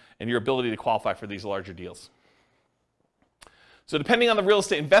income and your ability to qualify for these larger deals. So depending on the real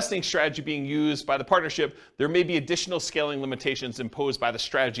estate investing strategy being used by the partnership, there may be additional scaling limitations imposed by the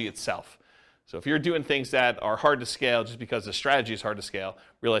strategy itself. So if you're doing things that are hard to scale just because the strategy is hard to scale,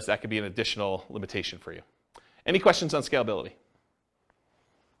 realize that could be an additional limitation for you. Any questions on scalability?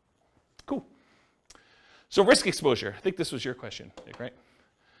 Cool. So risk exposure. I think this was your question, Nick, right?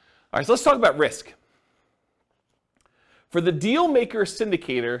 All right, so let's talk about risk. For the deal maker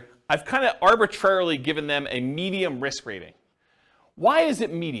syndicator, I've kind of arbitrarily given them a medium risk rating. Why is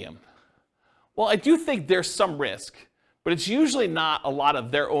it medium? Well, I do think there's some risk, but it's usually not a lot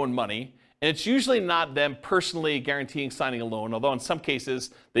of their own money, and it's usually not them personally guaranteeing signing a loan, although in some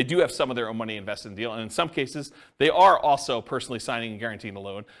cases, they do have some of their own money invested in the deal, and in some cases, they are also personally signing and guaranteeing the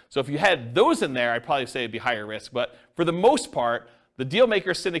loan. So if you had those in there, I'd probably say it'd be higher risk, but for the most part, the deal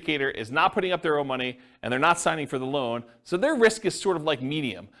maker syndicator is not putting up their own money, and they're not signing for the loan, so their risk is sort of like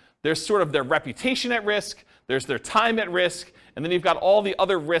medium. There's sort of their reputation at risk, there's their time at risk, and then you've got all the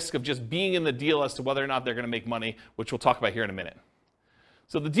other risk of just being in the deal as to whether or not they're going to make money, which we'll talk about here in a minute.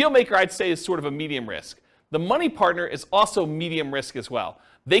 So the deal maker, I'd say, is sort of a medium risk. The money partner is also medium risk as well.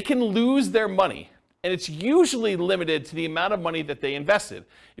 They can lose their money, and it's usually limited to the amount of money that they invested.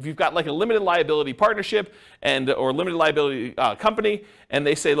 If you've got like a limited liability partnership or limited liability company, and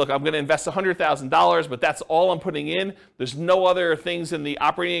they say, look, I'm going to invest $100,000, but that's all I'm putting in. There's no other things in the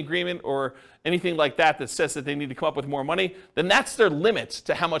operating agreement or anything like that that says that they need to come up with more money, then that's their limit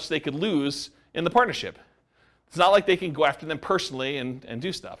to how much they could lose in the partnership. It's not like they can go after them personally and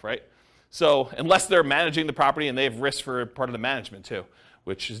do stuff, right? So unless they're managing the property and they have risk for part of the management too,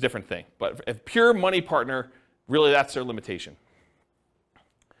 which is a different thing. But a pure money partner, really that's their limitation.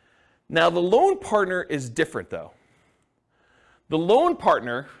 Now the loan partner is different though. The loan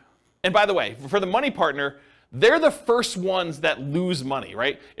partner, and by the way, for the money partner, they're the first ones that lose money,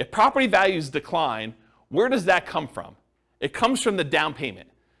 right? If property values decline, where does that come from? It comes from the down payment.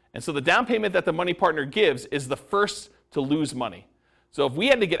 And so the down payment that the money partner gives is the first to lose money. So if we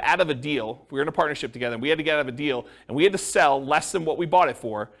had to get out of a deal, if we were in a partnership together and we had to get out of a deal and we had to sell less than what we bought it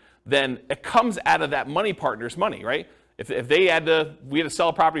for, then it comes out of that money partner's money, right? If we had to sell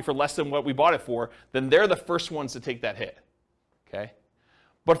a property for less than what we bought it for, then they're the first ones to take that hit, okay?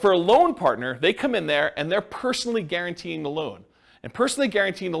 But for a loan partner, they come in there and they're personally guaranteeing the loan. And personally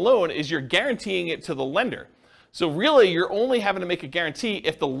guaranteeing the loan is you're guaranteeing it to the lender. So really, you're only having to make a guarantee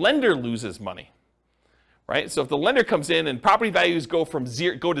if the lender loses money, right? So if the lender comes in and property values go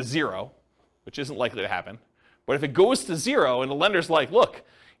to zero, which isn't likely to happen, but if it goes to zero and the lender's like, look,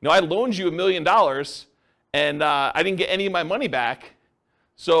 I loaned you $1 million and I didn't get any of my money back,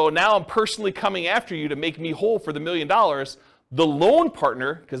 so now I'm personally coming after you to make me whole for the $1 million, the loan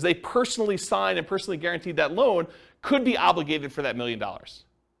partner, because they personally signed and personally guaranteed that loan, could be obligated for that $1 million.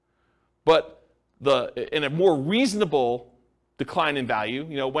 But in a more reasonable decline in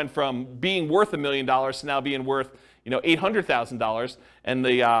value, went from being worth $1 million to now being worth, $800,000, and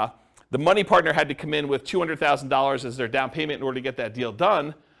the money partner had to come in with $200,000 as their down payment in order to get that deal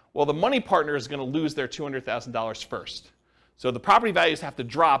done. Well, the money partner is going to lose their $200,000 first. So the property values have to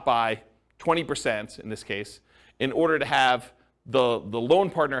drop by 20% in this case in order to have the loan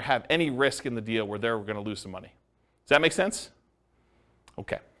partner have any risk in the deal where they're going to lose some money. Does that make sense?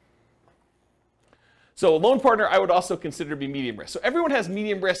 Okay. So a loan partner I would also consider to be medium risk. So everyone has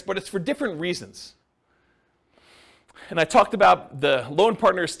medium risk, but it's for different reasons. And I talked about the loan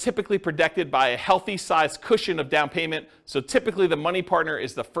partner is typically protected by a healthy size cushion of down payment. So typically the money partner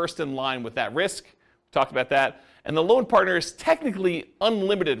is the first in line with that risk. We talked about that. And the loan partner is technically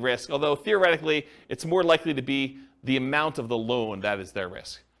unlimited risk, although theoretically it's more likely to be the amount of the loan that is their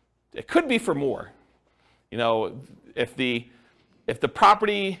risk. It could be for more. If the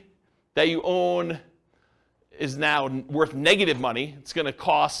property that you own is now worth negative money, it's going to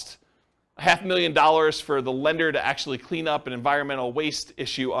cost $500,000 for the lender to actually clean up an environmental waste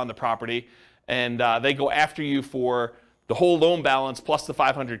issue on the property, and they go after you for the whole loan balance plus the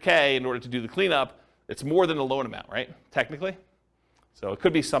 $500K in order to do the cleanup. It's more than the loan amount, right? Technically. So it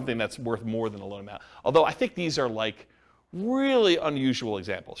could be something that's worth more than the loan amount. Although I think these are like really unusual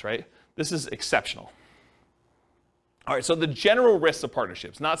examples, right? This is exceptional. All right, so the general risks of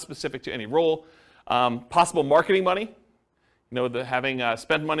partnerships, not specific to any role. Possible marketing money, having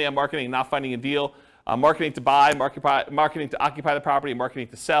spent money on marketing and not finding a deal, marketing to buy, marketing to occupy the property, marketing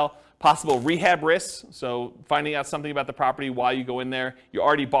to sell. Possible rehab risks, so finding out something about the property while you go in there. You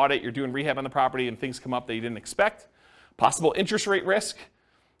already bought it, you're doing rehab on the property, and things come up that you didn't expect. Possible interest rate risk.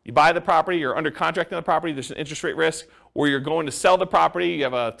 You buy the property, you're under contract on the property, there's an interest rate risk, or you're going to sell the property, you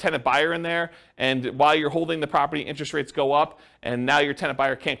have a tenant buyer in there, and while you're holding the property, interest rates go up, and now your tenant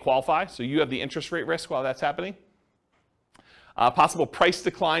buyer can't qualify, so you have the interest rate risk while that's happening. Possible price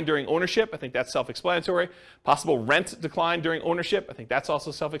decline during ownership, I think that's self-explanatory. Possible rent decline during ownership, I think that's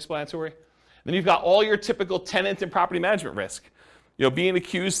also self-explanatory. Then you've got all your typical tenant and property management risk. Being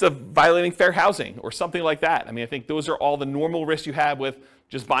accused of violating fair housing or something like that. I think those are all the normal risks you have with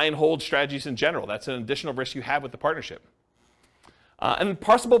just buy and hold strategies in general. That's an additional risk you have with the partnership. And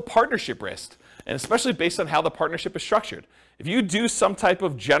possible partnership risk, and especially based on how the partnership is structured. If you do some type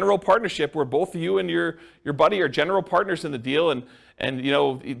of general partnership where both you and your buddy are general partners in the deal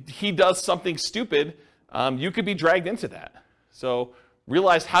and he does something stupid, you could be dragged into that. So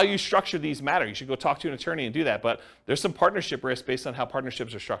realize how you structure these matter. You should go talk to an attorney and do that, but there's some partnership risk based on how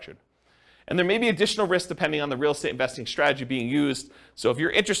partnerships are structured. And there may be additional risk depending on the real estate investing strategy being used. So if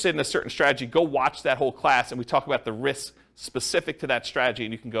you're interested in a certain strategy, go watch that whole class and we talk about the risks specific to that strategy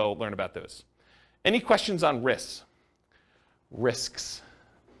and you can go learn about those. Any questions on risks? Risks.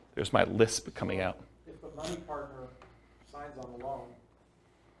 There's my lisp coming out. If the money partner signs on the loan,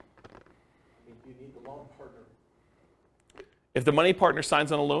 I mean, you need the loan partner. If the money partner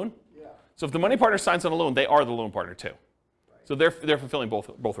signs on a loan? Yeah. So if the money partner signs on a loan, they are the loan partner too. Right. So they're fulfilling both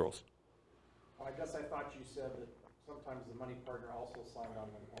rules. Well, I guess I thought you said that sometimes the money partner also signed on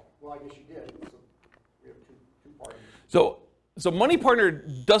the loan. Well, I guess you did. So we have two parties. So money partner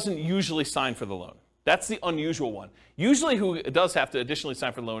doesn't usually sign for the loan. That's the unusual one. Usually who does have to additionally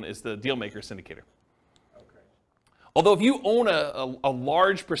sign for the loan is the deal maker syndicator. Okay. Although if you own a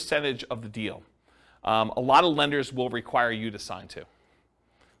large percentage of the deal, a lot of lenders will require you to sign too,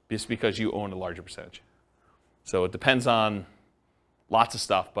 just because you own a larger percentage. So it depends on lots of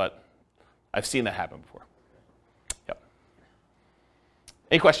stuff, but I've seen that happen before. Yep.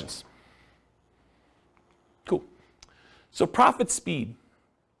 Any questions? Cool. So profit speed.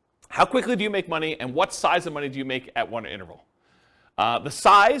 How quickly do you make money, and what size of money do you make at one interval? The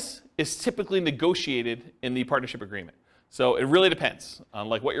size is typically negotiated in the partnership agreement. So it really depends on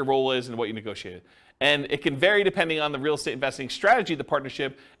like what your role is and what you negotiated. And it can vary depending on the real estate investing strategy of the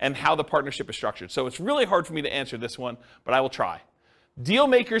partnership and how the partnership is structured. So it's really hard for me to answer this one, but I will try. Deal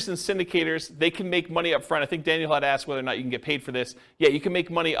makers and syndicators, they can make money up front. I think Daniel had asked whether or not you can get paid for this. Yeah, you can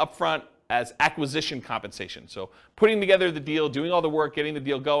make money up front as acquisition compensation. So putting together the deal, doing all the work, getting the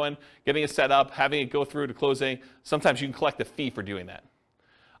deal going, getting it set up, having it go through to closing. Sometimes you can collect a fee for doing that.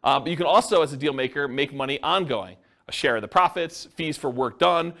 But you can also, as a deal maker, make money ongoing. A share of the profits, fees for work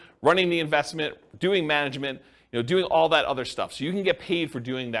done, running the investment, doing management, doing all that other stuff. So you can get paid for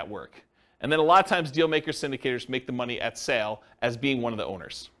doing that work. And then a lot of times deal makers, syndicators make the money at sale as being one of the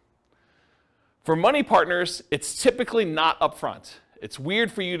owners. For money partners, it's typically not upfront. It's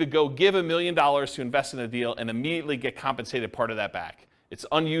weird for you to go give $1 million to invest in a deal and immediately get compensated part of that back. It's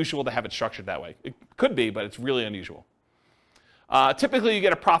unusual to have it structured that way. It could be, but it's really unusual. Typically, you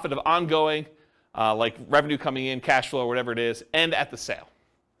get a profit of ongoing, like revenue coming in, cash flow, whatever it is, and at the sale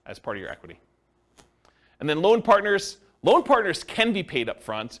as part of your equity. And then loan partners can be paid up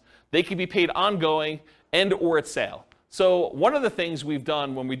front. They can be paid ongoing and or at sale. So one of the things we've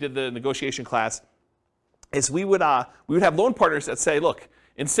done when we did the negotiation class is we would have loan partners that say, look,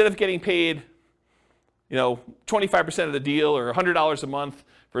 instead of getting paid 25% of the deal or $100 a month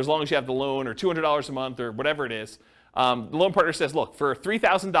for as long as you have the loan, or $200 a month, or whatever it is, the loan partner says, look, for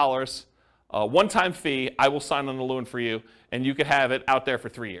 $3,000, one-time fee, I will sign on the loan for you, and you could have it out there for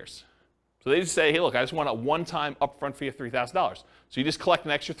 3 years. So they just say, hey, look, I just want a one-time upfront fee of $3,000. So you just collect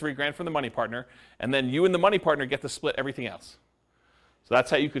an extra $3,000 from the money partner, and then you and the money partner get to split everything else. So that's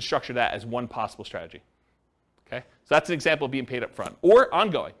how you could structure that as one possible strategy. Okay? So that's an example of being paid up front. Or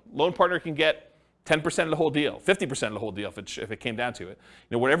ongoing. Loan partner can get 10% of the whole deal, 50% of the whole deal if it came down to it.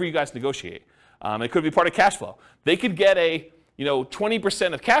 Whatever you guys negotiate. It could be part of cash flow. They could get a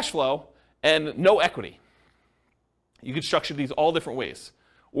 20% of cash flow and no equity. You could structure these all different ways.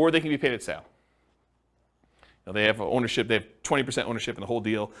 Or they can be paid at sale. They have ownership, they have 20% ownership in the whole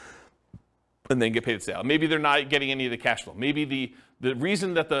deal, and then get paid at sale. Maybe they're not getting any of the cash flow. Maybe the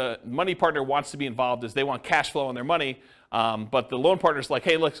reason that the money partner wants to be involved is they want cash flow on their money, but the loan partner's like,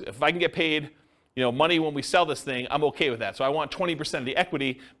 hey, look, if I can get paid money when we sell this thing, I'm okay with that. So I want 20% of the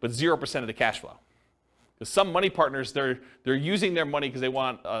equity, but 0% of the cash flow. Because some money partners, they're using their money because they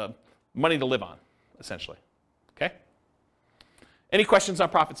want money to live on, essentially. Okay? Any questions on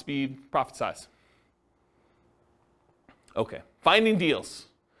profit speed, profit size? Okay, finding deals.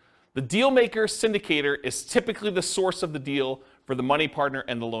 The deal maker syndicator is typically the source of the deal for the money partner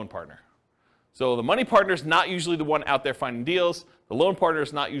and the loan partner. So the money partner is not usually the one out there finding deals. The loan partner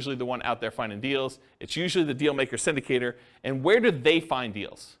is not usually the one out there finding deals. It's usually the deal maker syndicator. And where do they find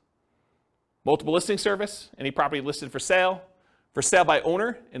deals? Multiple listing service, any property listed for sale by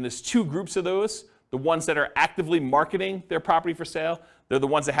owner, and there's two groups of those. The ones that are actively marketing their property for sale, they're the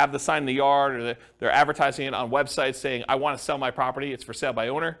ones that have the sign in the yard, or they're advertising it on websites saying, I want to sell my property, it's for sale by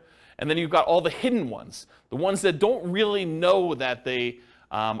owner. And then you've got all the hidden ones, the ones that don't really know that they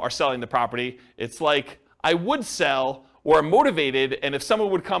are selling the property. It's like, I would sell, or I'm motivated, and if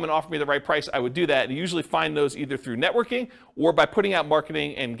someone would come and offer me the right price, I would do that. And you usually find those either through networking or by putting out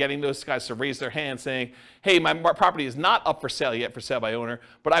marketing and getting those guys to raise their hand saying, hey, my property is not up for sale yet for sale by owner,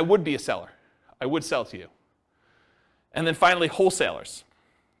 but I would be a seller. I would sell to you. And then finally, wholesalers.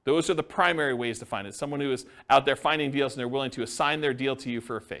 Those are the primary ways to find it. Someone who is out there finding deals and they're willing to assign their deal to you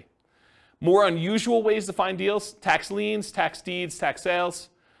for a fee. More unusual ways to find deals: tax liens, tax deeds, tax sales,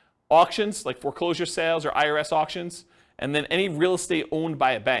 auctions like foreclosure sales or IRS auctions, and then any real estate owned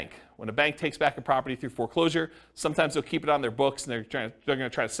by a bank. When a bank takes back a property through foreclosure, sometimes they'll keep it on their books and they're going to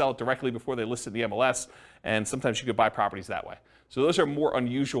try to sell it directly before they list it in the MLS, and sometimes you could buy properties that way. So those are more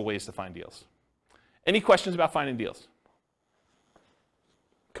unusual ways to find deals. Any questions about finding deals?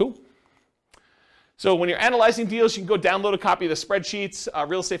 Cool. So when you're analyzing deals, you can go download a copy of the spreadsheets,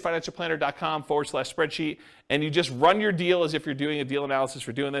 realestatefinancialplanner.com/spreadsheet, and you just run your deal as if you're doing a deal analysis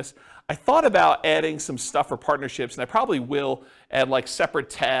for doing this. I thought about adding some stuff for partnerships, and I probably will add like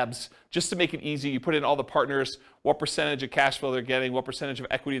separate tabs just to make it easy. You put in all the partners, what percentage of cash flow they're getting, what percentage of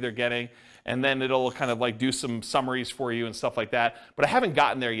equity they're getting, and then it'll kind of like do some summaries for you and stuff like that. But I haven't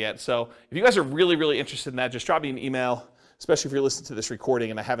gotten there yet. So if you guys are really, really interested in that, just drop me an email, especially if you're listening to this recording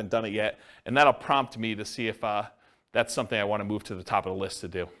and I haven't done it yet, and that'll prompt me to see if that's something I want to move to the top of the list to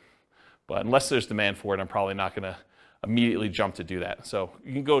do. But unless there's demand for it, I'm probably not going to immediately jump to do that. So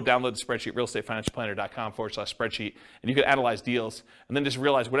you can go download the spreadsheet, realestatefinancialplanner.com/spreadsheet, and you can analyze deals, and then just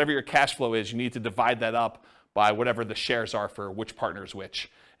realize whatever your cash flow is, you need to divide that up by whatever the shares are for which partner is which,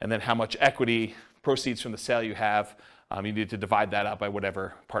 and then how much equity proceeds from the sale you have, you need to divide that up by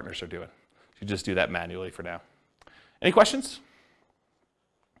whatever partners are doing. You just do that manually for now. Any questions?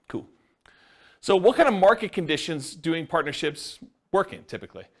 Cool. So what kind of market conditions doing partnerships work in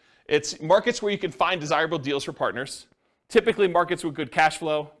typically? It's markets where you can find desirable deals for partners, typically markets with good cash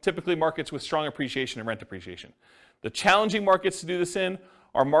flow, typically markets with strong appreciation and rent appreciation. The challenging markets to do this in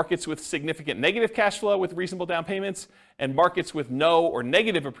are markets with significant negative cash flow with reasonable down payments, and markets with no or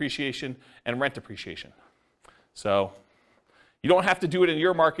negative appreciation and rent appreciation. So you don't have to do it in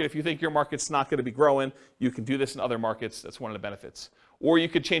your market. If you think your market's not going to be growing, you can do this in other markets. That's one of the benefits. Or you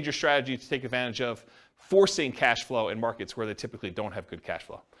could change your strategy to take advantage of forcing cash flow in markets where they typically don't have good cash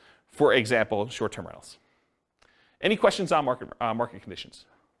flow. For example, short-term rentals. Any questions on market conditions?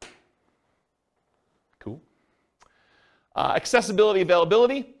 Cool. Accessibility,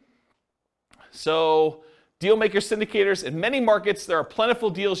 availability. So deal makers, syndicators. In many markets, there are plentiful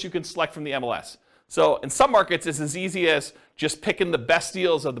deals you can select from the MLS. So in some markets, it's as easy as just picking the best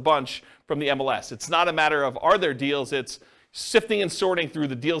deals of the bunch from the MLS. It's not a matter of are there deals, it's sifting and sorting through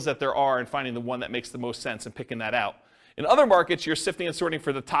the deals that there are and finding the one that makes the most sense and picking that out. In other markets, you're sifting and sorting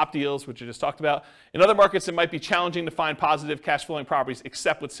for the top deals, which I just talked about. In other markets, it might be challenging to find positive cash flowing properties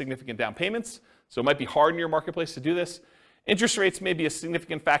except with significant down payments. So it might be hard in your marketplace to do this. Interest rates may be a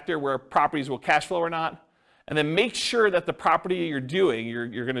significant factor where properties will cash flow or not. And then make sure that the property you're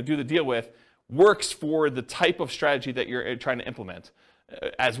going to do the deal with, works for the type of strategy that you're trying to implement.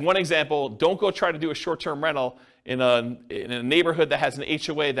 As one example, don't go try to do a short-term rental in a neighborhood that has an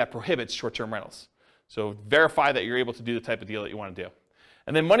HOA that prohibits short-term rentals. So verify that you're able to do the type of deal that you want to do.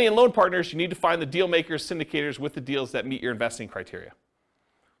 And then money and loan partners, you need to find the deal makers, syndicators with the deals that meet your investing criteria.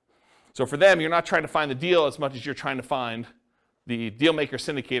 So for them, you're not trying to find the deal as much as you're trying to find the deal maker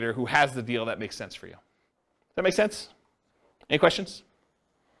syndicator who has the deal that makes sense for you. Does that make sense? Any questions?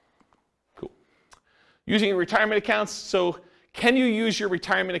 Cool. Using retirement accounts. So can you use your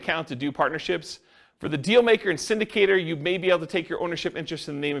retirement account to do partnerships? For the deal maker and syndicator, you may be able to take your ownership interest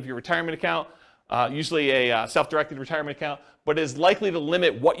in the name of your retirement account, usually a self-directed retirement account, but it is likely to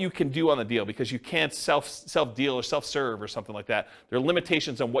limit what you can do on the deal because you can't self-deal or self-serve or something like that. There are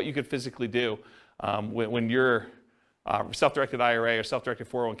limitations on what you could physically do when your self-directed IRA or self-directed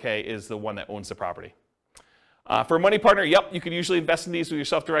 401k is the one that owns the property. For a money partner, yep, you can usually invest in these with your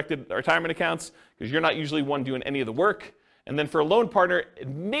self-directed retirement accounts because you're not usually one doing any of the work. And then for a loan partner,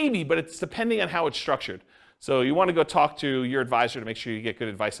 maybe, but it's depending on how it's structured. So you want to go talk to your advisor to make sure you get good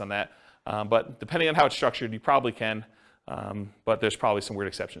advice on that. But depending on how it's structured, you probably can, but there's probably some weird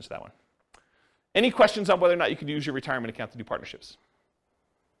exceptions to that one. Any questions on whether or not you can use your retirement account to do partnerships?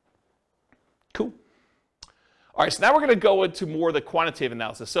 Cool. All right, so now we're going to go into more of the quantitative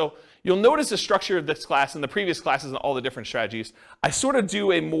analysis. So you'll notice the structure of this class and the previous classes and all the different strategies. I sort of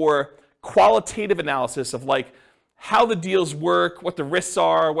do a more qualitative analysis of like how the deals work, what the risks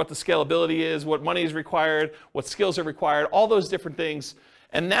are, what the scalability is, what money is required, what skills are required, all those different things.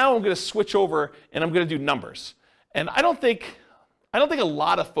 And now I'm going to switch over and I'm going to do numbers. And I don't think a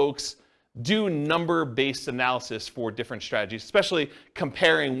lot of folks do number-based analysis for different strategies, especially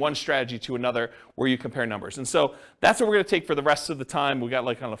comparing one strategy to another where you compare numbers. And so that's what we're going to take for the rest of the time. We got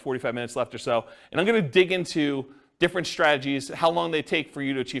like 45 minutes left or so. And I'm going to dig into different strategies, how long they take for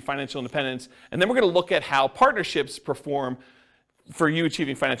you to achieve financial independence. And then we're going to look at how partnerships perform for you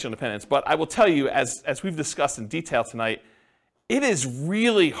achieving financial independence. But I will tell you, as we've discussed in detail tonight, it is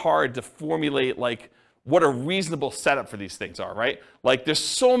really hard to formulate like what a reasonable setup for these things are, right? Like there's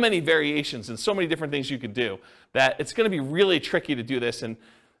so many variations and so many different things you could do that it's going to be really tricky to do this. And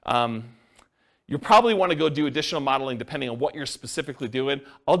You probably want to go do additional modeling depending on what you're specifically doing.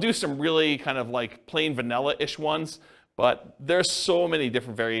 I'll do some really kind of like plain vanilla-ish ones, but there's so many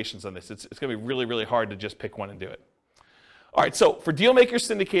different variations on this. It's going to be really, really hard to just pick one and do it. All right, so for deal makers,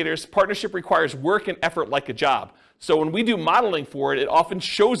 syndicators, partnership requires work and effort like a job. So when we do modeling for it, it often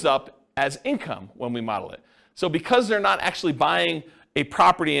shows up as income when we model it. So because they're not actually buying a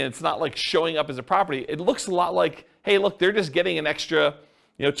property and it's not like showing up as a property, it looks a lot like, hey, look, they're just getting an extra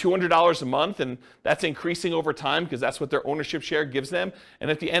 $200 a month, and that's increasing over time because that's what their ownership share gives them. And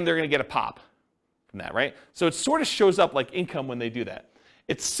at the end, they're going to get a pop from that, right? So it sort of shows up like income when they do that.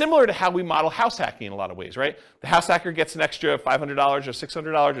 It's similar to how we model house hacking in a lot of ways, right? The house hacker gets an extra $500 or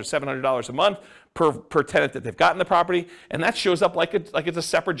 $600 or $700 a month per tenant that they've got in the property, and that shows up like it's a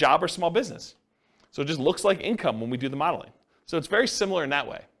separate job or small business. So it just looks like income when we do the modeling. So it's very similar in that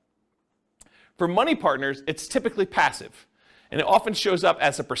way. For money partners, it's typically passive, and it often shows up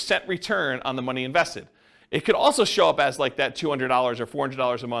as a % return on the money invested. It could also show up as like that $200 or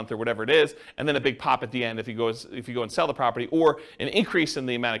 $400 a month or whatever it is, and then a big pop at the end if you go and sell the property, or an increase in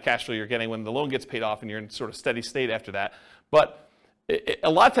the amount of cash flow you're getting when the loan gets paid off and you're in sort of steady state after that. But a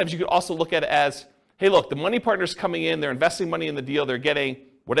lot of times you could also look at it as, hey, look, the money partner's coming in, they're investing money in the deal, they're getting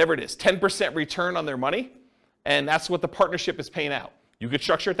whatever it is, 10% return on their money, and that's what the partnership is paying out. You could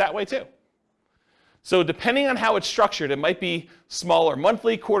structure it that way too. So depending on how it's structured, it might be smaller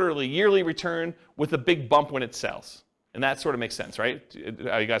monthly, quarterly, yearly return with a big bump when it sells. And that sort of makes sense, right?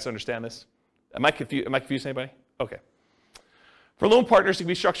 You guys understand this? Am I confusing anybody? Okay. For loan partners, it can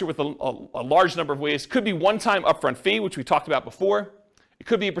be structured with a large number of ways. It could be one-time upfront fee, which we talked about before. It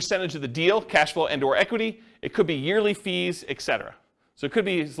could be a percentage of the deal, cash flow and or equity. It could be yearly fees, etc. So it could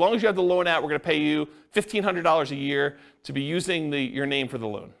be, as long as you have the loan out, we're going to pay you $1,500 a year to be using your name for the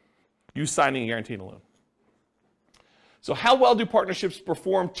loan. You signing and guaranteeing a loan. So how well do partnerships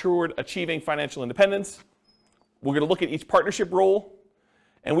perform toward achieving financial independence? We're going to look at each partnership role,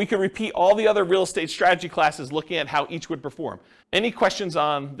 and we can repeat all the other real estate strategy classes looking at how each would perform. Any questions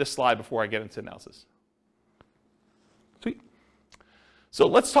on this slide before I get into analysis? Sweet. So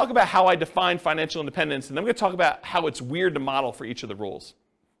let's talk about how I define financial independence, and then I'm going to talk about how it's weird to model for each of the roles.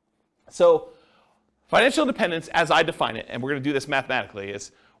 So financial independence, as I define it, and we're going to do this mathematically,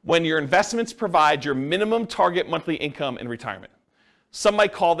 is when your investments provide your minimum target monthly income in retirement. Some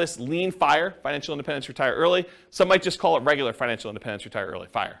might call this lean FIRE, financial independence, retire early. Some might just call it regular financial independence, retire early,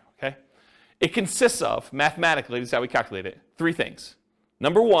 FIRE, okay? It consists of, mathematically, this is how we calculate it, 3 things.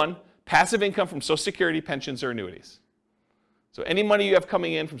 Number 1, passive income from Social Security, pensions, or annuities. So any money you have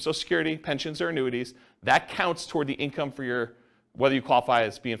coming in from Social Security, pensions, or annuities, that counts toward the income for whether you qualify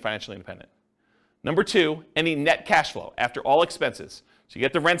as being financially independent. Number 2, any net cash flow after all expenses. So you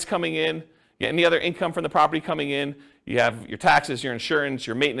get the rents coming in, you get any other income from the property coming in, you have your taxes, your insurance,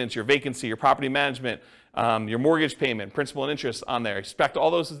 your maintenance, your vacancy, your property management, your mortgage payment, principal and interest on there. Expect all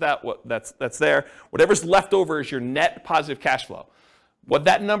those as that's there. Whatever's left over is your net positive cash flow. What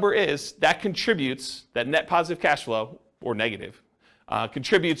that number is, that contributes, that net positive cash flow, or negative,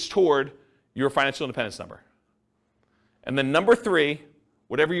 contributes toward your financial independence number. And then number 3,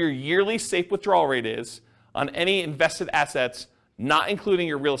 whatever your yearly safe withdrawal rate is on any invested assets, not including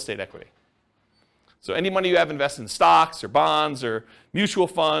your real estate equity. So any money you have invested in stocks or bonds or mutual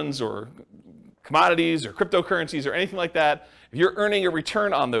funds or commodities or cryptocurrencies or anything like that, if you're earning a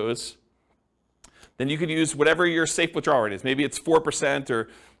return on those, then you could use whatever your safe withdrawal rate is. Maybe it's 4% or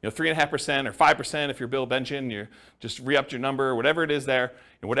 3.5% or 5% if you're Bill Benjamin, you just re-upped your number, whatever it is there.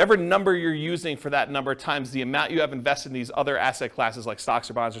 And whatever number you're using for that number times the amount you have invested in these other asset classes like stocks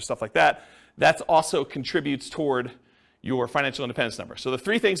or bonds or stuff like that, that also contributes toward your financial independence number. So the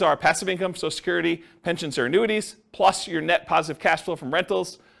 3 things are passive income, Social Security, pensions or annuities, plus your net positive cash flow from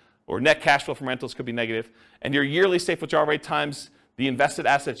rentals, or net cash flow from rentals could be negative, and your yearly safe withdrawal rate times the invested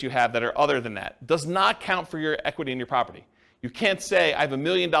assets you have that are other than that. Does not count for your equity in your property. You can't say I have $1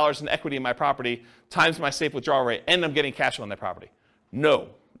 million in equity in my property times my safe withdrawal rate and I'm getting cash flow on that property. No,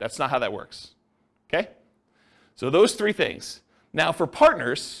 that's not how that works. Okay? So those 3 things. Now for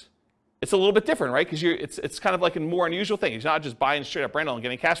partners, it's a little bit different, right? Because it's kind of like a more unusual thing. You're not just buying straight up rental and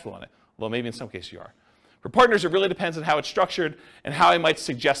getting cash flow on it, although maybe in some cases you are. For partners, it really depends on how it's structured and how I might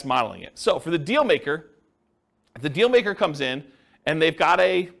suggest modeling it. So for the deal maker, if the deal maker comes in and they've got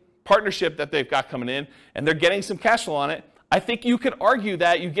a partnership that they've got coming in and they're getting some cash flow on it, I think you could argue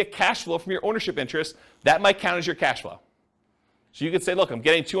that you get cash flow from your ownership interest. That might count as your cash flow. So you could say, look, I'm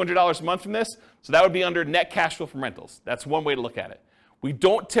getting $200 a month from this, so that would be under net cash flow from rentals. That's one way to look at it. We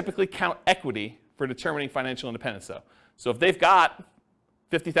don't typically count equity for determining financial independence, though. So if they've got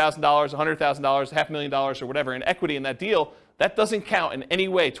 $50,000, $100,000, $500,000, or whatever in equity in that deal, that doesn't count in any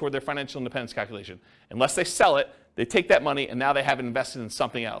way toward their financial independence calculation. Unless they sell it, they take that money and now they have it invested in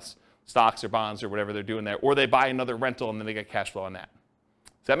something else, stocks or bonds or whatever they're doing there, or they buy another rental and then they get cash flow on that.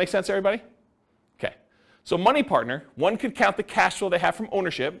 Does that make sense, everybody? Okay. So money partner, one could count the cash flow they have from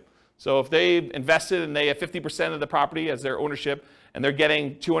ownership. So if they invested and they have 50% of the property as their ownership and they're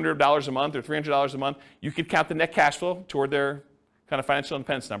getting $200 a month or $300 a month, you could count the net cash flow toward their kind of financial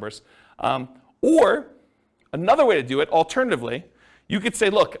independence numbers. Or another way to do it, alternatively, you could say,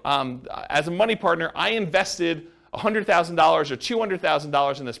 look, as a money partner, I invested $100,000 or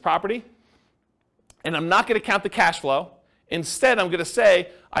 $200,000 in this property, and I'm not going to count the cash flow. Instead, I'm going to say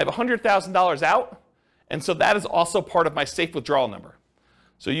I have $100,000 out, and so that is also part of my safe withdrawal number.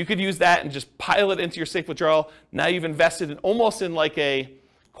 So you could use that and just pile it into your safe withdrawal. Now you've invested in almost in like a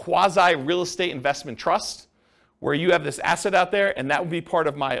quasi real estate investment trust where you have this asset out there, and that would be part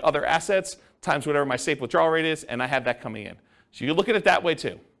of my other assets times whatever my safe withdrawal rate is, and I have that coming in. So you look at it that way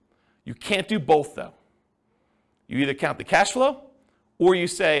too. You can't do both though. You either count the cash flow, or you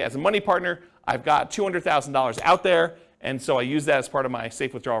say, as a money partner, I've got $200,000 out there, and so I use that as part of my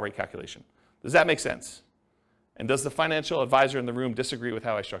safe withdrawal rate calculation. Does that make sense? And does the financial advisor in the room disagree with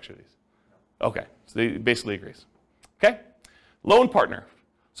how I structure these? Okay, so he basically agrees. Okay? Loan partner.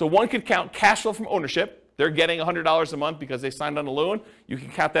 So one could count cash flow from ownership. They're getting $100 a month because they signed on a loan. You can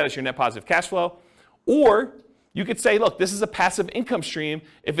count that as your net positive cash flow. Or you could say, look, this is a passive income stream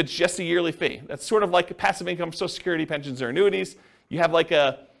if it's just a yearly fee. That's sort of like a passive income, Social Security, pensions, or annuities. You have like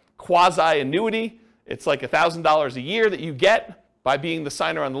a quasi-annuity. It's like $1,000 a year that you get by being the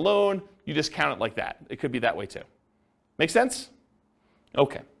signer on the loan. You just count it like that. It could be that way too. Make sense?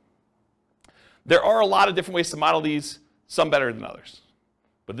 Okay. There are a lot of different ways to model these, some better than others.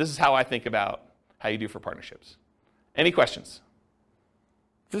 But this is how I think about how you do for partnerships. Any questions?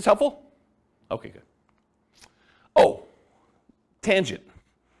 Is this helpful? Okay, good. Oh, tangent.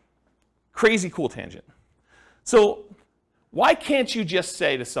 Crazy cool tangent. So why can't you just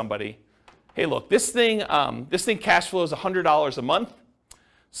say to somebody, hey, look, this thing cash flow is $100 a month.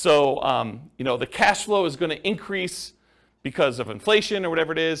 So the cash flow is going to increase because of inflation or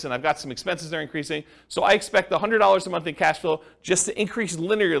whatever it is, and I've got some expenses that are increasing. So I expect the $100 a month in cash flow just to increase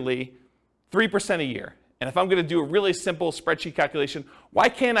linearly 3% a year. And if I'm going to do a really simple spreadsheet calculation, why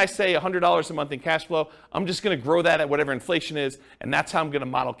can't I say $100 a month in cash flow? I'm just going to grow that at whatever inflation is, and that's how I'm going to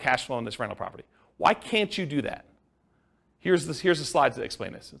model cash flow in this rental property. Why can't you do that? Here's the slides that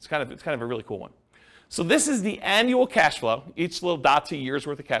explain this. It's kind of a really cool one. So this is the annual cash flow, each little dot's a year's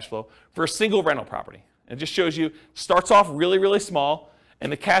worth of cash flow for a single rental property. And it just shows you, starts off really, really small,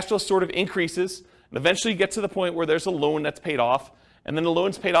 and the cash flow sort of increases, and eventually you get to the point where there's a loan that's paid off, and then the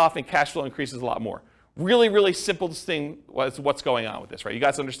loan's paid off and cash flow increases a lot more. Really, really simple thing was what's going on with this, right? You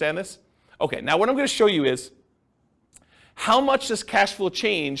guys understand this? Okay, now what I'm going to show you is how much does cash flow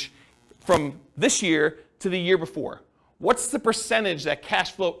change from this year to the year before? What's the percentage that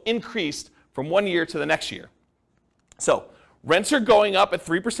cash flow increased from one year to the next year? So rents are going up at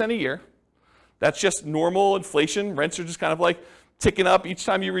 3% a year. That's just normal inflation. Rents are just kind of like ticking up. Each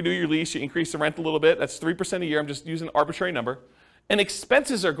time you renew your lease, you increase the rent a little bit. That's 3% a year. I'm just using an arbitrary number. And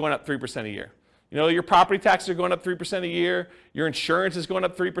expenses are going up 3% a year. You know, your property taxes are going up 3% a year. Your insurance is going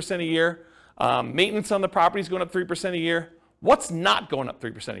up 3% a year. Maintenance on the property is going up 3% a year. What's not going up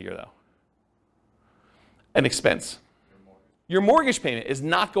 3% a year, though? An expense. Your mortgage payment is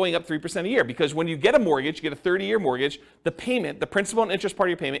not going up 3% a year because when you get a mortgage, you get a 30-year mortgage, the payment, the principal and interest part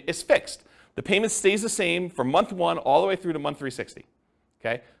of your payment is fixed. The payment stays the same from month 1 all the way through to month 360.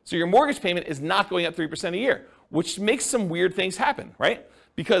 Okay? So your mortgage payment is not going up 3% a year, which makes some weird things happen, right?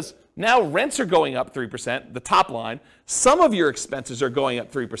 Because now rents are going up 3%, the top line. Some of your expenses are going up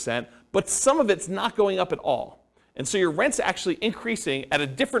 3%, but some of it's not going up at all. And so your rent's actually increasing at a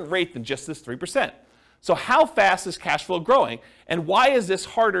different rate than just this 3%. So how fast is cash flow growing? And why is this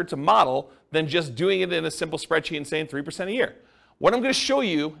harder to model than just doing it in a simple spreadsheet and saying 3% a year? What I'm going to show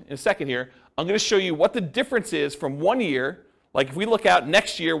you in a second here, I'm going to show you what the difference is from 1 year, like if we look out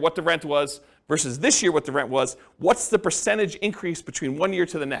next year what the rent was versus this year what the rent was, what's the percentage increase between 1 year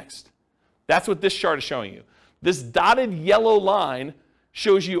to the next? That's what this chart is showing you. This dotted yellow line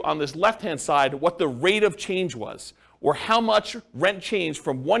shows you on this left-hand side what the rate of change was, or how much rent changed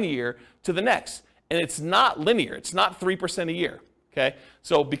from 1 year to the next. And it's not linear. It's not 3% a year. Okay?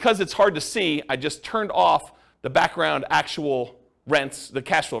 So because it's hard to see, I just turned off the background actual rents, the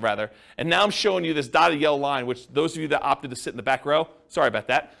cash flow rather. And now I'm showing you this dotted yellow line, which those of you that opted to sit in the back row, sorry about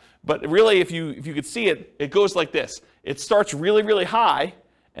that. But really, if you could see it, it goes like this. It starts really, really high,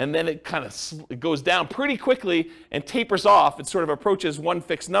 and then it kind of it goes down pretty quickly and tapers off. It sort of approaches one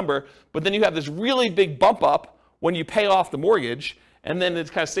fixed number, but then you have this really big bump up when you pay off the mortgage, and then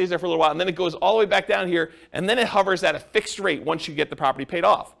it kind of stays there for a little while, and then it goes all the way back down here, and then it hovers at a fixed rate once you get the property paid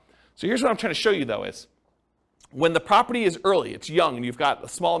off. So here's what I'm trying to show you, though, is when the property is early, it's young, and you've got a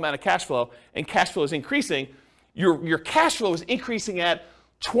small amount of cash flow, and cash flow is increasing, your cash flow is increasing at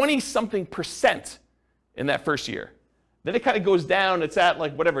 20-something% in that first year. Then it kind of goes down, it's at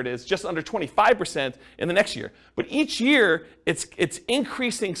like whatever it is, just under 25% in the next year. But each year, it's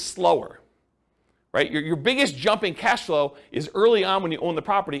increasing slower, right? Your biggest jump in cash flow is early on when you own the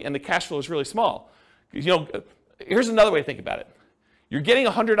property and the cash flow is really small. Here's another way to think about it. You're getting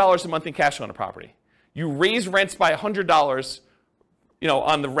 $100 a month in cash flow on a property. You raise rents by $100,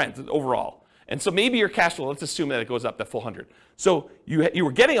 on the rent overall. And so maybe your cash flow, let's assume that it goes up that full 100. So you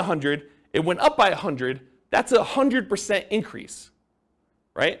were getting 100, it went up by 100, that's a 100% increase,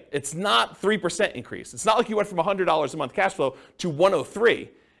 right? It's not 3% increase. It's not like you went from $100 a month cash flow to 103.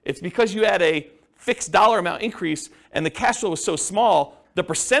 It's because you had a fixed dollar amount increase and the cash flow was so small, the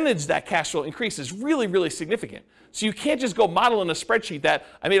percentage that cash flow increase is really, really significant. So you can't just go model in a spreadsheet that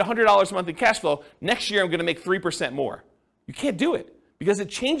I made $100 a month in cash flow, next year I'm gonna make 3% more. You can't do it because it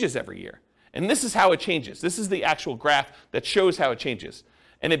changes every year. And this is how it changes. This is the actual graph that shows how it changes.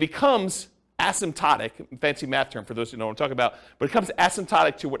 And it becomes asymptotic, fancy math term for those who know what I'm talking about, but it becomes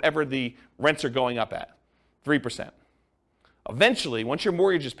asymptotic to whatever the rents are going up at, 3%. Eventually, once your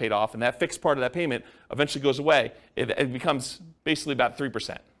mortgage is paid off and that fixed part of that payment eventually goes away, it becomes basically about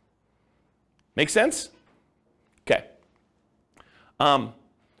 3%. Make sense? Okay.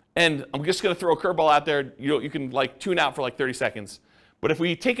 And I'm just going to throw a curveball out there. You can tune out for 30 seconds. But if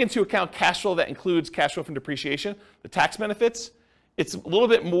we take into account cash flow that includes cash flow from depreciation, the tax benefits, it's a little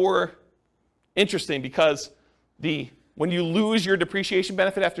bit more interesting because when you lose your depreciation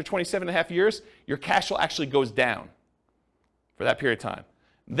benefit after 27.5 years, your cash flow actually goes down for that period of time.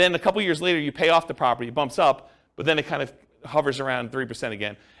 Then a couple years later, you pay off the property, it bumps up, but then it kind of hovers around 3%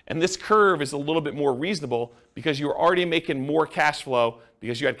 again. And this curve is a little bit more reasonable because you're already making more cash flow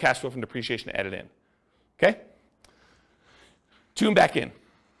because you had cash flow from depreciation added in. Okay? Tune back in.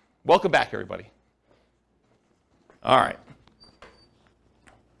 Welcome back, everybody. All right.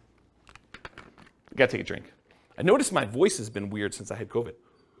 I gotta take a drink. I noticed my voice has been weird since I had COVID.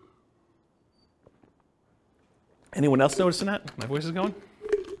 Anyone else noticing that? My voice is going?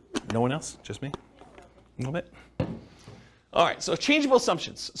 No one else? Just me? A little bit? All right, so changeable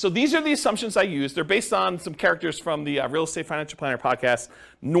assumptions. So these are the assumptions I use. They're based on some characters from the Real Estate Financial Planner podcast,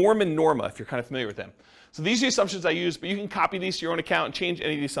 Norm and Norma, if you're kind of familiar with them. So these are the assumptions I use, but you can copy these to your own account and change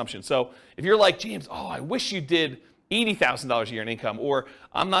any of the assumptions. So if you're like, James, I wish you did $80,000 a year in income, or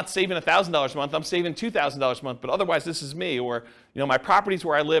I'm not saving $1,000 a month, I'm saving $2,000 a month, but otherwise this is me, or my properties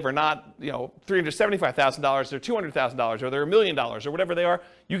where I live are not $375,000, they're $200,000, or they're $1 million, or whatever they are,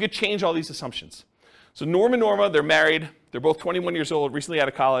 you could change all these assumptions. So Norm and Norma, they're married, they're both 21 years old, recently out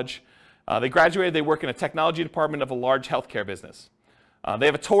of college. They graduated, they work in a technology department of a large healthcare business. They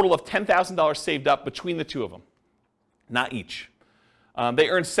have a total of $10,000 saved up between the two of them, not each. They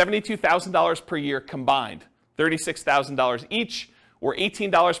earn $72,000 per year combined. $36,000 each, or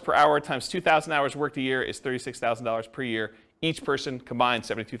 $18 per hour times 2,000 hours worked a year is $36,000 per year. Each person combined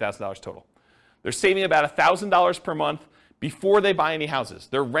 $72,000 total. They're saving about $1,000 per month before they buy any houses.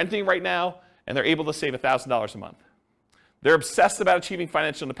 They're renting right now, and they're able to save $1,000 a month. They're obsessed about achieving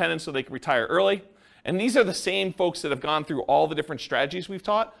financial independence so they can retire early. And these are the same folks that have gone through all the different strategies we've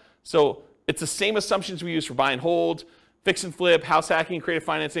taught. So it's the same assumptions we use for buy and hold, fix and flip, house hacking, creative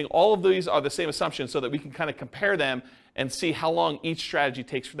financing. All of these are the same assumptions so that we can kind of compare them and see how long each strategy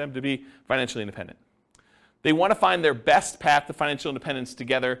takes for them to be financially independent. They want to find their best path to financial independence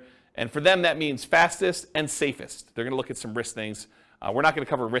together. And for them, that means fastest and safest. They're going to look at some risk things. We're not going to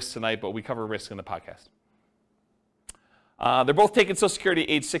cover risks tonight, but we cover risk in the podcast. They're both taking Social Security at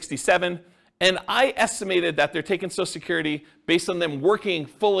age 67. And I estimated that they're taking Social Security based on them working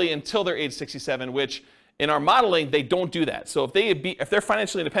fully until they're age 67, which in our modeling, they don't do that. So if they're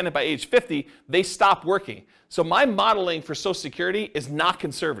financially independent by age 50, they stop working. So my modeling for Social Security is not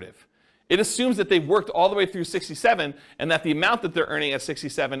conservative. It assumes that they've worked all the way through 67 and that the amount that they're earning at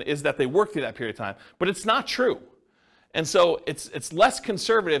 67 is that they worked through that period of time. But it's not true. And so it's less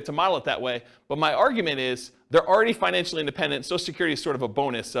conservative to model it that way. But my argument is they're already financially independent. Social Security is sort of a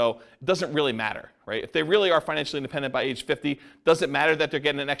bonus, so it doesn't really matter, right? If they really are financially independent by age 50, does it matter that they're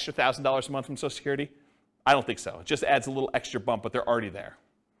getting an extra $1,000 a month from Social Security? I don't think so. It just adds a little extra bump, but they're already there.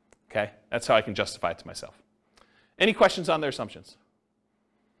 Okay? That's how I can justify it to myself. Any questions on their assumptions?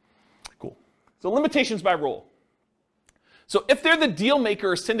 Cool. So limitations by rule. So if they're the deal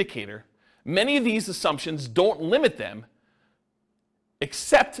maker or syndicator, many of these assumptions don't limit them,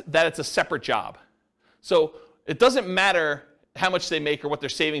 except that it's a separate job. So it doesn't matter how much they make or what their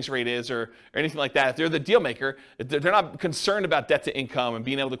savings rate is or anything like that. If they're the deal maker, they're not concerned about debt to income and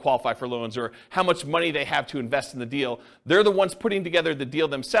being able to qualify for loans or how much money they have to invest in the deal. They're the ones putting together the deal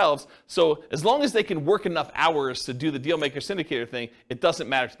themselves. So as long as they can work enough hours to do the deal maker syndicator thing, it doesn't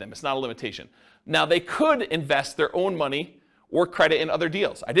matter to them. It's not a limitation. Now, they could invest their own money or credit in other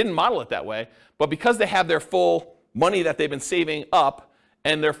deals. I didn't model it that way, but because they have their full money that they've been saving up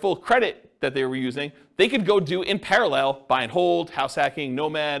and their full credit that they were using, they could go do in parallel buy and hold, house hacking,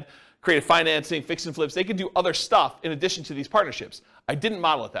 Nomad, creative financing, fix and flips. They could do other stuff in addition to these partnerships. I didn't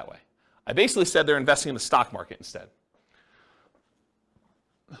model it that way. I basically said they're investing in the stock market instead.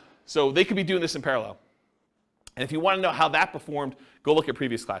 So they could be doing this in parallel. And if you want to know how that performed, go look at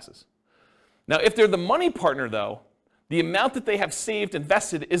previous classes. Now, if they're the money partner, though, the amount that they have saved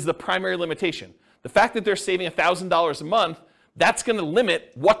invested is the primary limitation. The fact that they're saving $1,000 a month, that's going to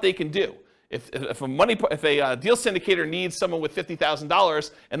limit what they can do. If a deal syndicator needs someone with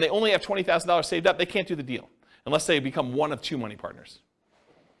 $50,000 and they only have $20,000 saved up, they can't do the deal unless they become one of two money partners.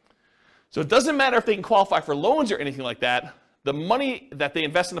 So it doesn't matter if they can qualify for loans or anything like that. The money that they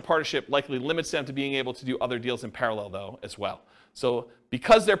invest in the partnership likely limits them to being able to do other deals in parallel, though, as well. So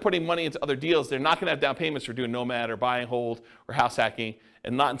because they're putting money into other deals, they're not going to have down payments for doing Nomad or buy and hold or house hacking,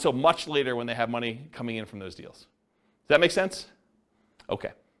 and not until much later when they have money coming in from those deals. Does that make sense?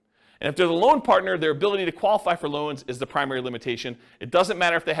 Okay. And if they're the loan partner, their ability to qualify for loans is the primary limitation. It doesn't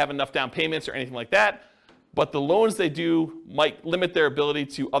matter if they have enough down payments or anything like that, but the loans they do might limit their ability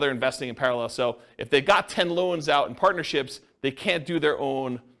to other investing in parallel. So if they got 10 loans out in partnerships, they can't do their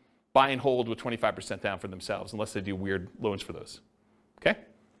own buy and hold with 25% down for themselves unless they do weird loans for those. Okay?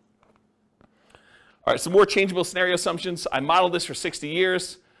 All right, some more changeable scenario assumptions. I modeled this for 60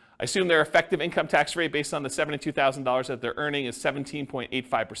 years. I assume their effective income tax rate based on the $72,000 that they're earning is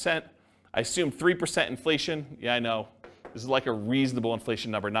 17.85%. I assume 3% inflation. Yeah, I know. This is like a reasonable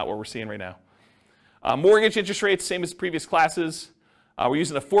inflation number, not what we're seeing right now. Mortgage interest rates, same as previous classes. We're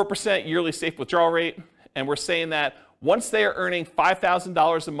using a 4% yearly safe withdrawal rate, and we're saying that once they are earning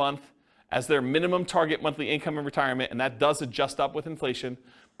 $5,000 a month as their minimum target monthly income in retirement, and that does adjust up with inflation,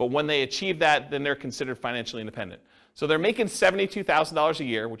 but when they achieve that, then they're considered financially independent. So they're making $72,000 a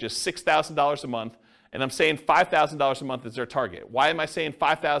year, which is $6,000 a month, and I'm saying $5,000 a month is their target. Why am I saying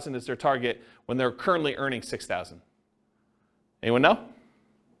 $5,000 is their target when they're currently earning $6,000? Anyone know?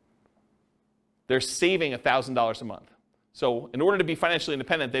 They're saving $1,000 a month. So in order to be financially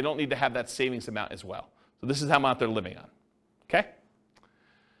independent, they don't need to have that savings amount as well. So this is how much they're living on. Okay?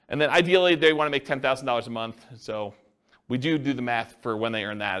 And then ideally, they want to make $10,000 a month. So we do the math for when they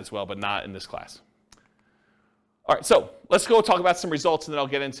earn that as well, but not in this class. All right, so let's go talk about some results, and then I'll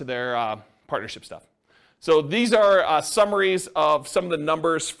get into their partnership stuff. So these are summaries of some of the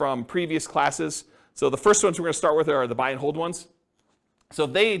numbers from previous classes. So the first ones we're going to start with are the buy and hold ones. So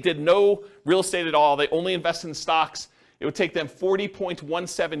they did no real estate at all. They only invested in stocks. It would take them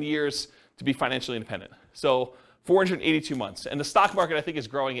 40.17 years to be financially independent. So 482 months. And the stock market, I think, is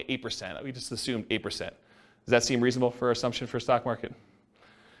growing at 8%. We just assumed 8%. Does that seem reasonable for assumption for a stock market?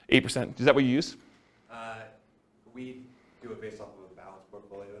 8%. Is that what you use? We do it based off of a balanced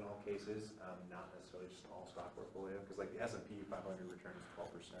portfolio in all cases, not necessarily just an all-stock portfolio, because like the S&P 500 returns 12%,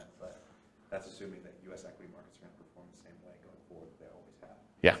 but that's assuming that U.S. equity markets are going to perform the same way going forward that they always have.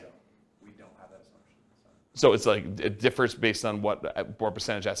 Yeah. So we don't have that assumption. So it's like it differs based on what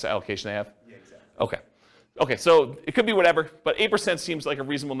percentage asset allocation they have? Yeah, exactly. Okay, so it could be whatever, but 8% seems like a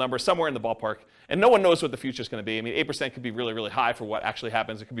reasonable number, somewhere in the ballpark. And no one knows what the future is going to be. I mean, 8% could be really, really high for what actually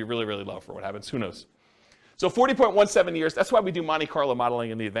happens. It could be really, really low for what happens. Who knows? So 40.17 years, that's why we do Monte Carlo modeling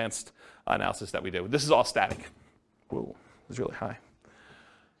in the advanced analysis that we do. This is all static. Whoa, it's really high.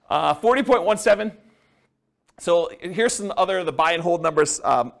 40.17. So here's some other, the buy and hold numbers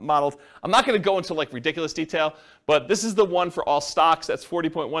modeled. I'm not going to go into like ridiculous detail, but this is the one for all stocks. That's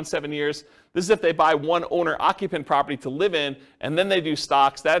 40.17 years. This is if they buy one owner-occupant property to live in, and then they do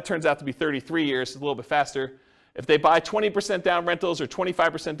stocks. That turns out to be 33 years, it's a little bit faster. If they buy 20% down rentals or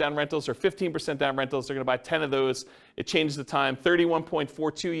 25% down rentals or 15% down rentals, they're going to buy 10 of those. It changes the time.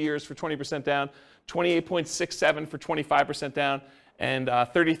 31.42 years for 20% down, 28.67 for 25% down, and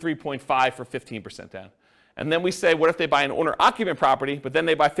 33.5 for 15% down. And then we say, what if they buy an owner-occupant property, but then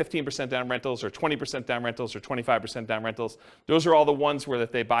they buy 15% down rentals or 20% down rentals or 25% down rentals? Those are all the ones where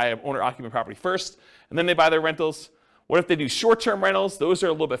that they buy an owner-occupant property first, and then they buy their rentals. What if they do short-term rentals? Those are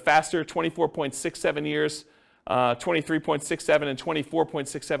a little bit faster, 24.67 years. 23.67 and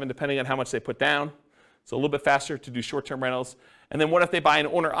 24.67 depending on how much they put down. So a little bit faster to do short-term rentals. And then what if they buy an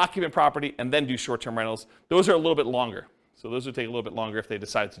owner-occupant property and then do short-term rentals? Those are a little bit longer. So those would take a little bit longer if they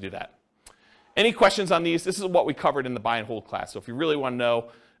decide to do that. Any questions on these? This is what we covered in the buy and hold class. So if you really want to know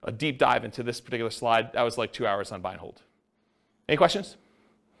a deep dive into this particular slide, that was like 2 hours on buy and hold. Any questions?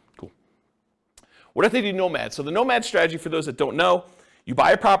 Cool. What if they do nomad? So the nomad strategy, for those that don't know, you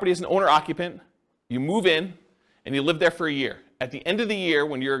buy a property as an owner-occupant, you move in, and you live there for a year. At the end of the year,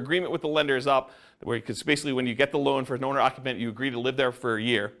 when your agreement with the lender is up, because basically when you get the loan for an owner-occupant, you agree to live there for a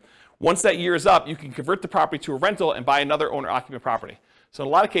year. Once that year is up, you can convert the property to a rental and buy another owner-occupant property. So in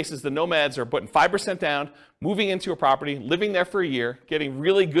a lot of cases, the nomads are putting 5% down, moving into a property, living there for a year, getting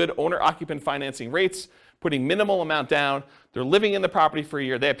really good owner-occupant financing rates, putting minimal amount down. They're living in the property for a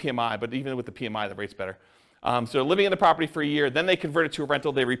year. They have PMI, but even with the PMI, the rate's better. So they're living in the property for a year, then they convert it to a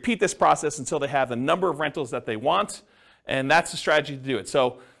rental. They repeat this process until they have the number of rentals that they want, and that's the strategy to do it.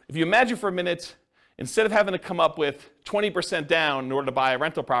 So if you imagine for a minute, instead of having to come up with 20% down in order to buy a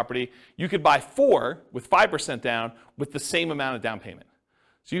rental property, you could buy 4 with 5% down with the same amount of down payment.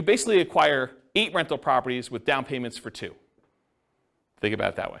 So you basically acquire 8 rental properties with down payments for 2. Think about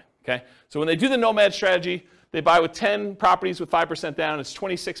it that way, okay? So when they do the nomad strategy, they buy with 10 properties with 5% down. It's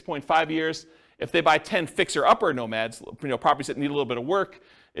 26.5 years. If they buy 10 fixer-upper nomads, properties that need a little bit of work,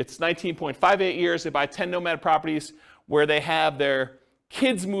 it's 19.58 years. They buy 10 nomad properties where they have their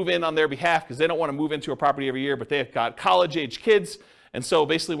kids move in on their behalf because they don't want to move into a property every year, but they've got college-age kids. And so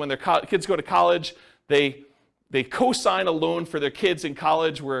basically when their kids go to college, they co-sign a loan for their kids in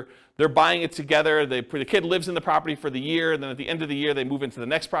college where they're buying it together. The kid lives in the property for the year, and then at the end of the year, they move into the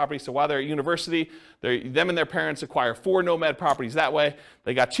next property. So while they're at university, them and their parents acquire 4 nomad properties that way.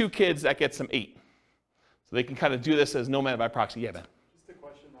 They got 2 kids, that gets them 8. So they can kind of do this as nomad by proxy. Yeah, Ben? Just a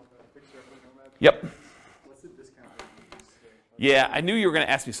question on the fixer-upper nomad. Yep. What's the discount rate? Yeah, I knew you were going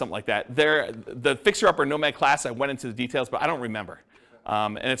to ask me something like that. The fixer-upper nomad class, I went into the details, but I don't remember.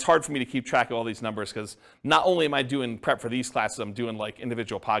 And it's hard for me to keep track of all these numbers because not only am I doing prep for these classes, I'm doing like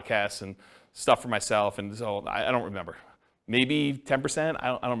individual podcasts and stuff for myself, and so I don't remember. Maybe 10%? I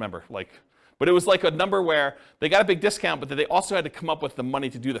don't remember. But it was like a number where they got a big discount, but then they also had to come up with the money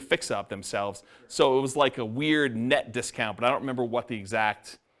to do the fix-up themselves. So it was like a weird net discount, but I don't remember what the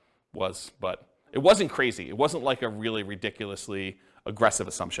exact was. But it wasn't crazy. It wasn't like a really ridiculously aggressive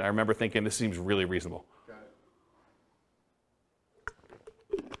assumption. I remember thinking this seems really reasonable.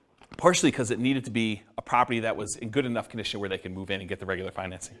 Partially because it needed to be a property that was in good enough condition where they could move in and get the regular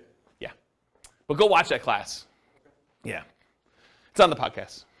financing. Yeah. But go watch that class. Yeah. It's on the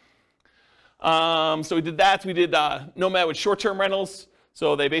podcast. So we did that. We did nomad with short-term rentals.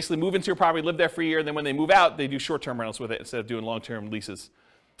 So they basically move into a property, live there for a year, and then when they move out, they do short-term rentals with it instead of doing long-term leases.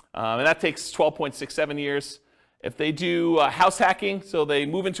 And that takes 12.67 years. If they do house hacking, so they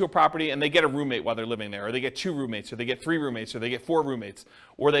move into a property and they get a roommate while they're living there, or they get 2 roommates, or they get 3 roommates, or they get 4 roommates,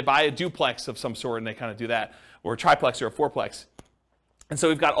 or they buy a duplex of some sort and they kind of do that, or a triplex or a fourplex. And so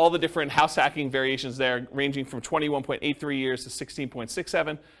we've got all the different house hacking variations there, ranging from 21.83 years to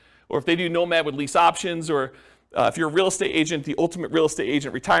 16.67. Or if they do nomad with lease options, or if you're a real estate agent, the ultimate real estate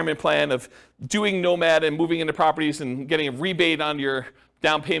agent retirement plan of doing nomad and moving into properties and getting a rebate on your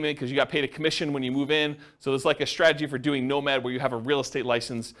down payment because you got paid a commission when you move in. So there's like a strategy for doing nomad where you have a real estate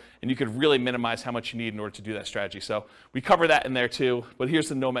license and you could really minimize how much you need in order to do that strategy. So we cover that in there too, but here's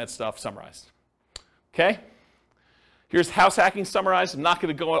the nomad stuff summarized. Okay? Here's house hacking summarized. I'm not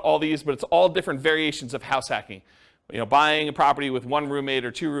going to go into all these, but it's all different variations of house hacking. Buying a property with 1 roommate or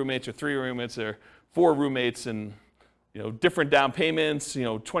 2 roommates or 3 roommates or 4 roommates and different down payments,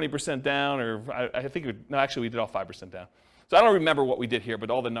 20% down, or I think actually we did all 5% down. So I don't remember what we did here,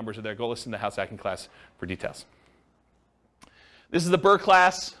 but all the numbers are there. Go listen to the house hacking class for details. This is the BRRRR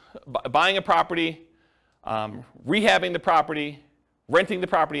class, buying a property, rehabbing the property, renting the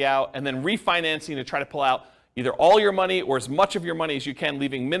property out, and then refinancing to try to pull out either all your money or as much of your money as you can,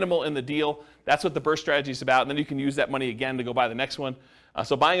 leaving minimal in the deal. That's what the BRRRR strategy is about, and then you can use that money again to go buy the next one.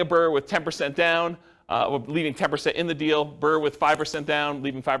 So buying a BRRRR with 10% down, leaving 10% in the deal, BRRRR with 5% down,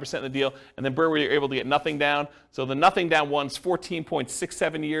 leaving 5% in the deal, and then BRRRR where you're able to get nothing down. So the nothing down one's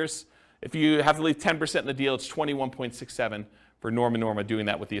 14.67 years. If you have to leave 10% in the deal, it's 21.67 for Norma doing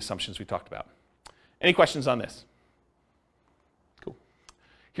that with the assumptions we talked about. Any questions on this? Cool.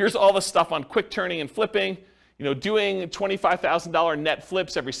 Here's all the stuff on quick turning and flipping. Doing $25,000 net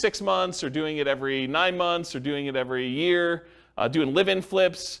flips every 6 months, or doing it every 9 months, or doing it every year, doing live-in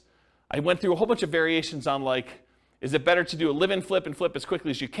flips. I went through a whole bunch of variations on is it better to do a live-in flip and flip as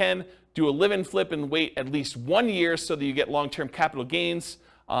quickly as you can, do a live-in flip and wait at least 1 year so that you get long-term capital gains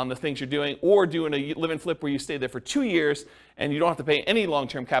on the things you're doing, or doing a live and flip where you stay there for 2 years and you don't have to pay any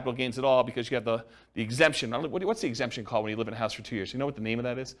long-term capital gains at all because you have the exemption. What's the exemption called when you live in a house for 2 years? You know what the name of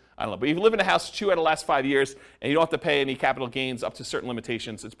that is? I don't know. But if you live in a house 2 out of the last 5 years and you don't have to pay any capital gains up to certain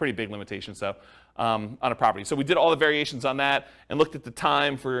limitations, it's pretty big limitations though, on a property. So we did all the variations on that and looked at the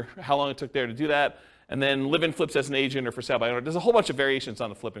time for how long it took there to do that. And then live in flips as an agent or for sale by owner. There's a whole bunch of variations on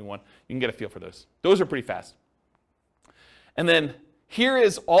the flipping one. You can get a feel for those. Those are pretty fast. And then here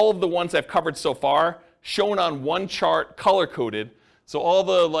is all of the ones I've covered so far shown on one chart, color-coded. So all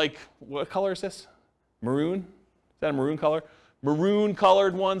the, like, what color is this? Maroon? Is that a maroon color?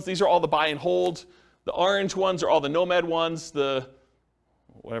 Maroon-colored ones, these are all the buy and hold. The orange ones are all the nomad ones. The,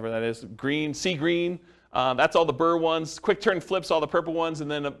 whatever that is, green, sea green. That's all the Burr ones. Quick turn flips, all the purple ones.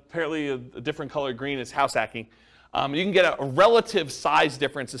 And then apparently a different color green is house hacking. You can get a relative size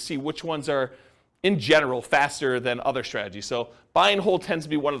difference to see which ones are, in general, faster than other strategies. So buy and hold tends to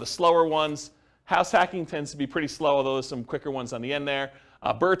be one of the slower ones. House hacking tends to be pretty slow, although there's some quicker ones on the end there.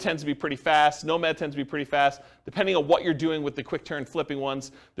 Burr tends to be pretty fast. Nomad tends to be pretty fast. Depending on what you're doing with the quick turn flipping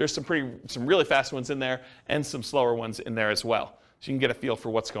ones, there's some really fast ones in there and some slower ones in there as well. So you can get a feel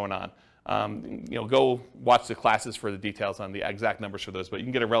for what's going on. Go watch the classes for the details on the exact numbers for those, but you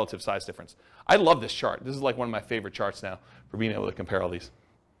can get a relative size difference. I love this chart. This is like one of my favorite charts now for being able to compare all these.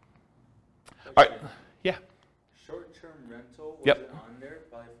 All right, yeah. Short-term rental, was Yep. it on there?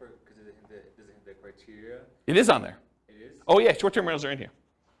 Probably because it doesn't hit the criteria. It is on there. It is? Oh yeah, short-term rentals are in here.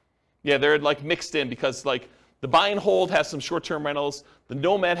 Yeah, they're like mixed in because like the buy and hold has some short-term rentals, the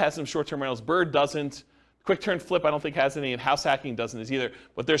Nomad has some short-term rentals, Burr doesn't, quick turn flip I don't think has any, and house hacking doesn't either.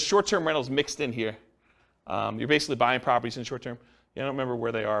 But there's short-term rentals mixed in here. You're basically buying properties in short-term. Yeah, I don't remember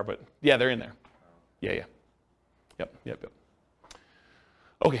where they are, but yeah, they're in there. Yeah. Yep.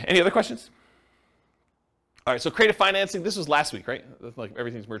 Okay, any other questions? All right, so creative financing, this was last week, right? Like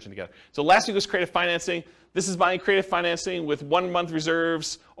everything's merging together. So last week was creative financing. This is buying creative financing with 1 month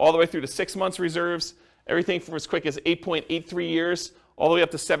reserves all the way through to 6 months reserves. Everything from as quick as 8.83 years all the way up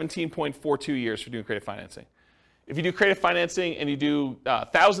to 17.42 years for doing creative financing. If you do creative financing and you do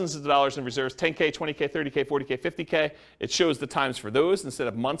thousands of dollars in reserves, 10K, 20K, 30K, 40K, 50K, it shows the times for those instead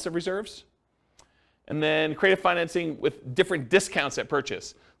of months of reserves. And then creative financing with different discounts at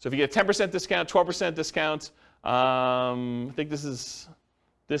purchase. So if you get a 10% discount, 12% discount, I think this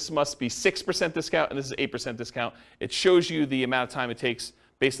must be 6% discount, and this is 8% discount. It shows you the amount of time it takes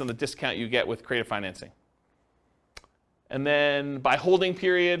based on the discount you get with creative financing. And then by holding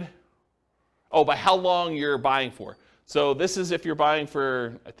period, by how long you're buying for. So this is if you're buying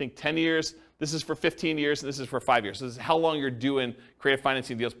for, I think, 10 years, this is for 15 years, and this is for 5 years. So this is how long you're doing creative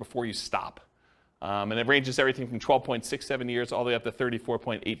financing deals before you stop. And it ranges everything from 12.67 years all the way up to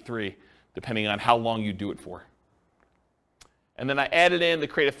 34.83, depending on how long you do it for. And then I added in the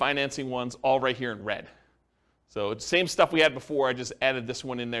creative financing ones all right here in red. So it's the same stuff we had before, I just added this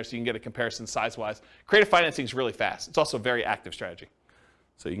one in there so you can get a comparison size-wise. Creative financing is really fast. It's also a very active strategy.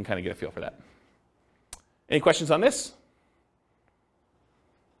 So you can kind of get a feel for that. Any questions on this?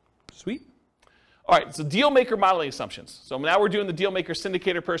 Sweet. All right, so deal maker modeling assumptions. So now we're doing the deal maker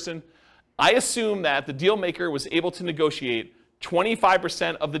syndicator person. I assume that the deal maker was able to negotiate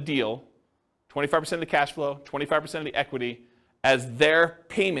 25% of the deal, 25% of the cash flow, 25% of the equity as their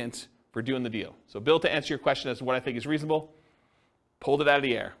payment for doing the deal. So Bill, to answer your question as to what I think is reasonable, pulled it out of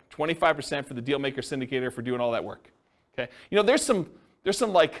the air. 25% for the deal maker syndicator for doing all that work. Okay? You know, there's some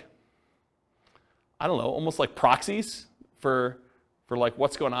like, I don't know, almost like proxies for like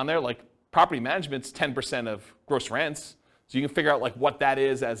what's going on there. Like property management's 10% of gross rents. So you can figure out like what that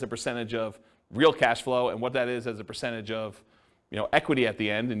is as a percentage of real cash flow and what that is as a percentage of, equity at the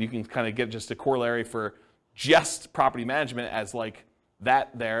end. And you can kind of get just a corollary for just property management as like that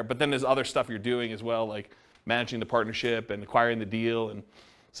there. But then there's other stuff you're doing as well, like managing the partnership and acquiring the deal. And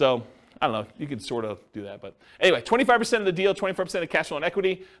so, I don't know, you could sort of do that. But anyway, 25% of the deal, 25% of cash flow and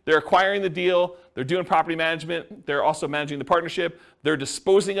equity. They're acquiring the deal. They're doing property management. They're also managing the partnership. They're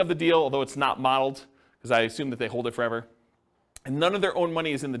disposing of the deal, although it's not modeled, because I assume that they hold it forever. And none of their own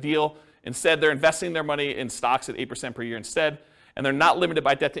money is in the deal. Instead, they're investing their money in stocks at 8% per year instead. And they're not limited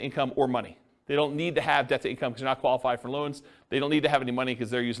by debt to income or money. They don't need to have debt to income because they're not qualified for loans. They don't need to have any money because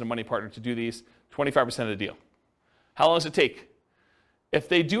they're using a money partner to do these. 25% of the deal. How long does it take? If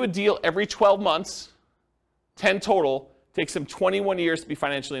they do a deal every 12 months, 10 total, it takes them 21 years to be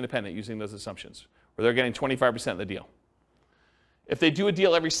financially independent using those assumptions, where they're getting 25% of the deal. If they do a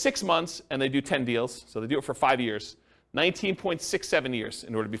deal every 6 months and they do 10 deals, so they do it for 5 years, 19.67 years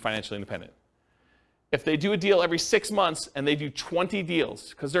in order to be financially independent. if they do a deal every 6 months and they do 20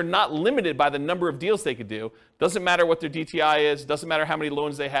 deals, because they're not limited by the number of deals they could do, doesn't matter what their DTI is, doesn't matter how many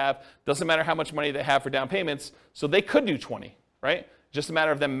loans they have, doesn't matter how much money they have for down payments, so they could do 20, right? Just a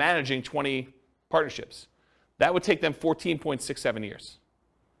matter of them managing 20 partnerships. That would take them 14.67 years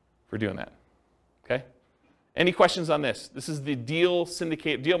for doing that, okay? Any questions on this? This is the deal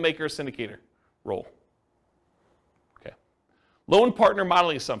maker syndicator role. Okay. Loan partner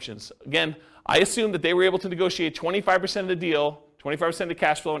modeling assumptions. Again, I assume that they were able to negotiate 25% of the deal, 25% of the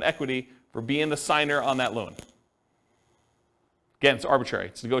cash flow and equity for being the signer on that loan. Again, it's arbitrary.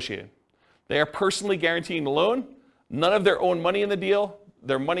 It's negotiated. They are personally guaranteeing the loan. None of their own money in the deal.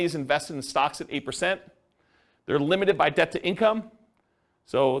 Their money is invested in stocks at 8%. They're limited by debt to income.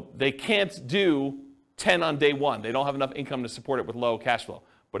 So they can't do 10 on day one. They don't have enough income to support it with low cash flow.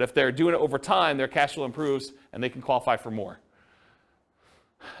 But if they're doing it over time, their cash flow improves and they can qualify for more.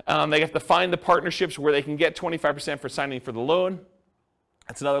 They have to find the partnerships where they can get 25% for signing for the loan.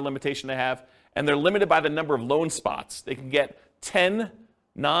 That's another limitation they have. And they're limited by the number of loan spots. They can get 10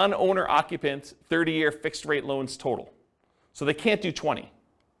 non-owner occupant 30-year fixed rate loans total. So they can't do 20.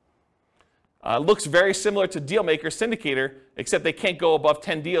 Looks very similar to Dealmaker Syndicator, except they can't go above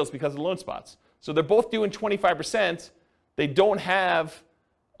 10 deals because of loan spots. So they're both doing 25%. They don't have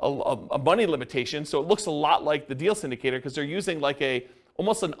a money limitation, so it looks a lot like the deal syndicator because they're using like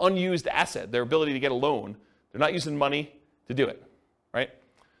almost an unused asset, their ability to get a loan. They're not using money to do it, right?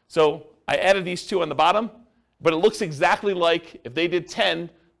 So I added these two on the bottom, but it looks exactly like if they did 10,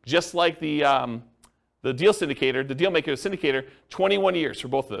 just like the deal syndicator, the Dealmaker syndicator, 21 years for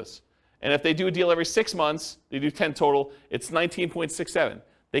both of those. And if they do a deal every 6 months, they do 10 total, it's 19.67.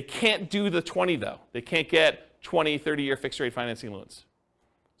 They can't do the 20 though. They can't get 20, 30-year fixed rate financing loans.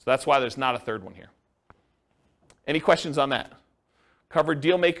 So that's why there's not a third one here. Any questions on that? Covered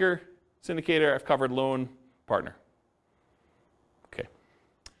Dealmaker syndicator, I've covered loan partner. Okay.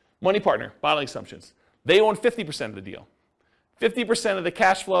 Money partner, modeling assumptions. They own 50% of the deal. 50% of the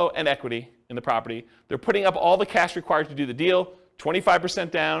cash flow and equity in the property. They're putting up all the cash required to do the deal,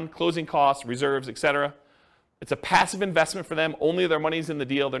 25% down, closing costs, reserves, etc. It's a passive investment for them. Only their money's in the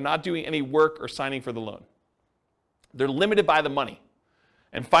deal. They're not doing any work or signing for the loan. They're limited by the money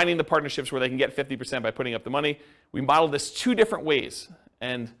and finding the partnerships where they can get 50% by putting up the money. We modeled this 2 different ways.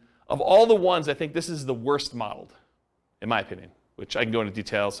 And of all the ones, I think this is the worst modeled, in my opinion, which I can go into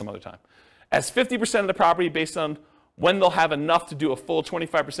detail some other time. As 50% of the property based on when they'll have enough to do a full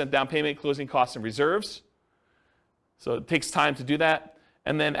 25% down payment, closing costs, and reserves. So it takes time to do that.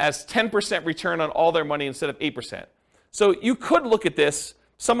 And then as 10% return on all their money instead of 8%. So you could look at this,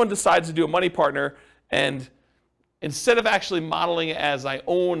 someone decides to do a money partner, and instead of actually modeling it as I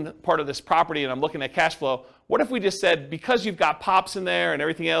own part of this property and I'm looking at cash flow, what if we just said, because you've got POPs in there and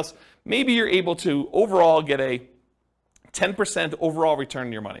everything else, maybe you're able to overall get a 10% overall return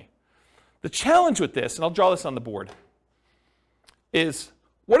on your money. The challenge with this, and I'll draw this on the board, is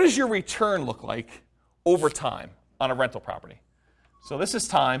what does your return look like over time on a rental property? So this is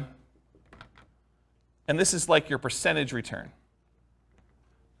time, and this is like your percentage return.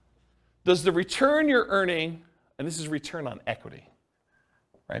 Does the return you're earning, and this is return on equity,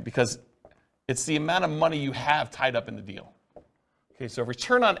 right? Because it's the amount of money you have tied up in the deal. Okay, so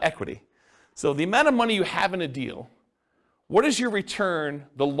return on equity. So the amount of money you have in a deal, what is your return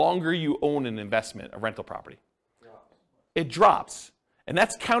the longer you own an investment, a rental property? It drops. And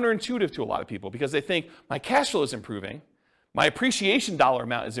that's counterintuitive to a lot of people because they think my cash flow is improving, my appreciation dollar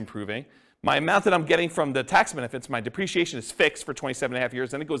amount is improving, my amount that I'm getting from the tax benefits, my depreciation is fixed for 27 and a half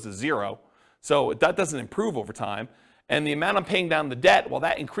years, then it goes to 0. So that doesn't improve over time. And the amount I'm paying down the debt, well,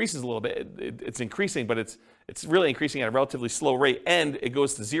 that increases a little bit. It's increasing, but it's really increasing at a relatively slow rate, and it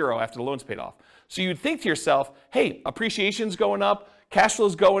goes to 0 after the loan's paid off. So you'd think to yourself, hey, appreciation's going up, cash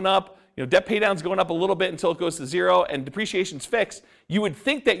flow's going up, debt pay down's going up a little bit until it goes to 0, and depreciation's fixed. You would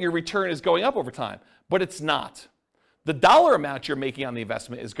think that your return is going up over time, but it's not. The dollar amount you're making on the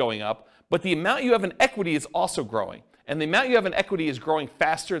investment is going up, but the amount you have in equity is also growing. And the amount you have in equity is growing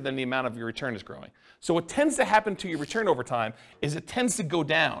faster than the amount of your return is growing. So what tends to happen to your return over time is it tends to go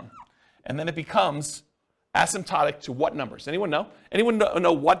down, and then it becomes asymptotic to what numbers? Anyone know? Anyone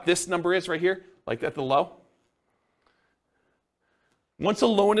know what this number is right here, like at the low? Once a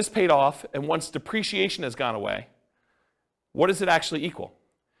loan is paid off and once depreciation has gone away, what does it actually equal?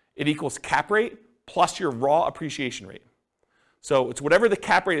 It equals cap rate plus your raw appreciation rate. So it's whatever the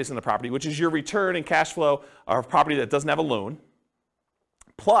cap rate is in the property, which is your return and cash flow of a property that doesn't have a loan,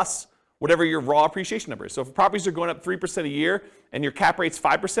 plus whatever your raw appreciation number is. So if properties are going up 3% a year and your cap rate's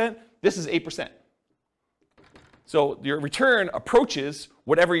 5%, this is 8%. So your return approaches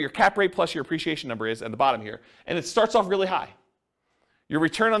whatever your cap rate plus your appreciation number is at the bottom here, and it starts off really high. Your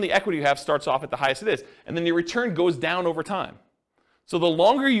return on the equity you have starts off at the highest it is, and then your return goes down over time. So the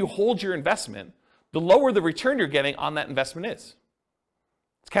longer you hold your investment, the lower the return you're getting on that investment is.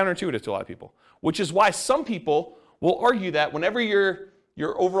 It's counterintuitive to a lot of people, which is why some people will argue that whenever your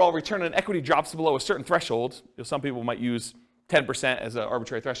overall return on equity drops below a certain threshold, some people might use 10% as an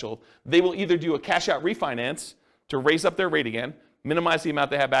arbitrary threshold, they will either do a cash out refinance to raise up their rate again, minimize the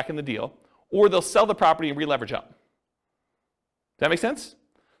amount they have back in the deal, or they'll sell the property and re-leverage up. Does that make sense?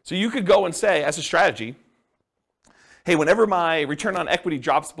 So you could go and say, as a strategy, hey, whenever my return on equity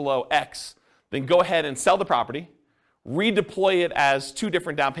drops below X, then go ahead and sell the property, redeploy it as 2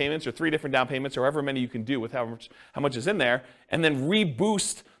 different down payments or 3 different down payments or however many you can do with how much is in there, and then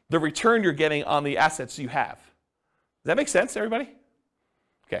reboost the return you're getting on the assets you have. Does that make sense, everybody?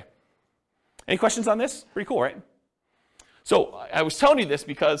 Okay. Any questions on this? Pretty cool, right? So I was telling you this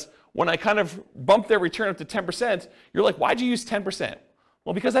because when I kind of bumped their return up to 10%, you're like, why'd you use 10%?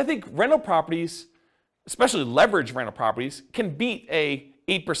 Well, because I think rental properties, especially leveraged rental properties, can beat a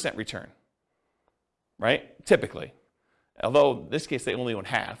 8% return, right? Typically. Although in this case they only own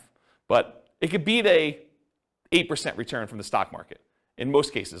half, but it could beat a 8% return from the stock market, in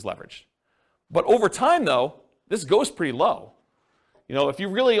most cases leveraged. But over time though, this goes pretty low. You know, if you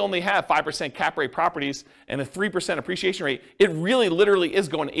really only have 5% cap rate properties and a 3% appreciation rate, it really literally is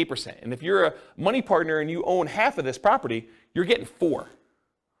going to 8%. And if you're a money partner and you own half of this property, you're getting 4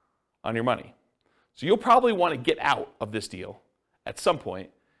 on your money. So you'll probably want to get out of this deal at some point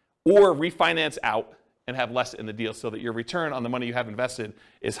or refinance out and have less in the deal so that your return on the money you have invested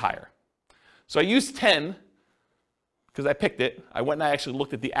is higher. So I used 10 because I picked it. I went and I actually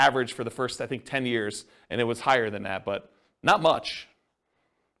looked at the average for the first, I think, 10 years, and it was higher than that, but not much.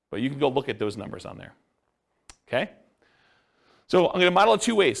 But you can go look at those numbers on there. Okay? So I'm going to model it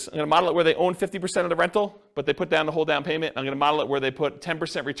 2 ways. I'm going to model it where they own 50% of the rental, but they put down the whole down payment. I'm going to model it where they put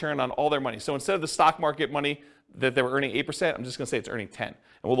 10% return on all their money. So instead of the stock market money that they were earning 8%, I'm just going to say it's earning 10. And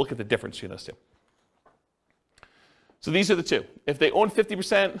we'll look at the difference between those two. So these are the two. If they own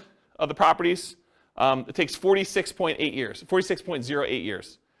 50% of the properties, it takes 46.8 years, 46.08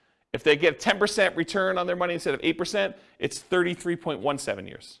 years. If they get 10% return on their money instead of 8%, it's 33.17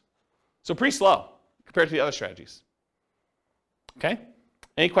 years. So pretty slow compared to the other strategies. Okay?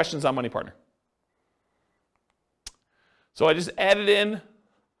 Any questions on Money Partner? So I just added in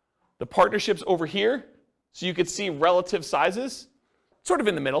the partnerships over here so you could see relative sizes, sort of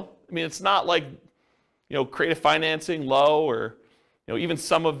in the middle. I mean, it's not like, you know, creative financing low or, you know, even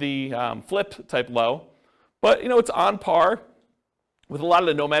some of the flip type low, but, you know, it's on par with a lot of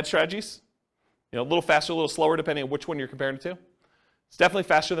the nomad strategies, you know, a little faster, a little slower, depending on which one you're comparing it to. It's definitely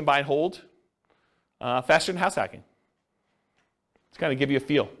faster than buy and hold, faster than house hacking. To kind of give you a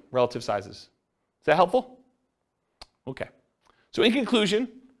feel, relative sizes. Is that helpful? Okay. So in conclusion,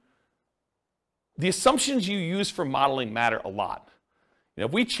 the assumptions you use for modeling matter a lot. You know,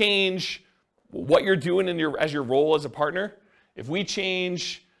 if we change what you're doing as your role as a partner, if we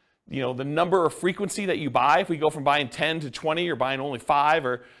change, you know, the number or frequency that you buy, if we go from buying 10 to 20 or buying only 5,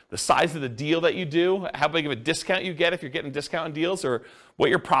 or the size of the deal that you do, how big of a discount you get if you're getting a discount on deals, or what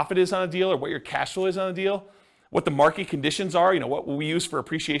your profit is on a deal, or what your cash flow is on a deal, what the market conditions are, you know, what we use for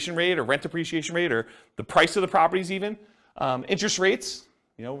appreciation rate or rent appreciation rate, or the price of the properties even, interest rates,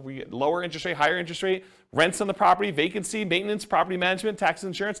 you know, we get lower interest rate, higher interest rate, rents on the property, vacancy, maintenance, property management, taxes,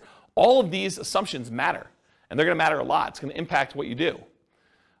 insurance. All of these assumptions matter, and they're going to matter a lot. It's going to impact what you do.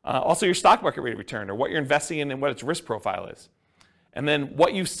 Also your stock market rate of return, or what you're investing in and what its risk profile is. And then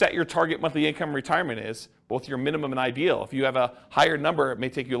what you set your target monthly income retirement is, both your minimum and ideal. If you have a higher number, it may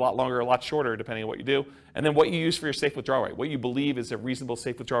take you a lot longer or a lot shorter, depending on what you do. And then what you use for your safe withdrawal rate, what you believe is a reasonable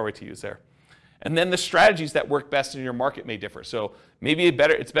safe withdrawal rate to use there. And then the strategies that work best in your market may differ. So maybe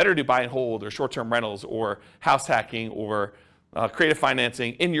it's better to buy and hold, or short-term rentals, or house hacking, or creative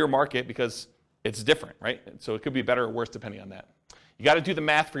financing in your market because it's different, right? So it could be better or worse depending on that. You got to do the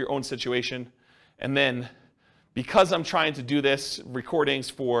math for your own situation. And then because I'm trying to do this recordings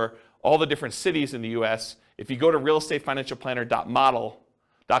for all the different cities in the US, if you go to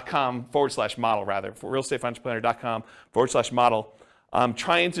realestatefinancialplanner.com/model rather, for realestatefinancialplanner.com/model, I'm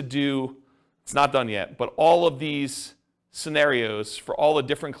trying to do, it's not done yet, but all of these scenarios for all the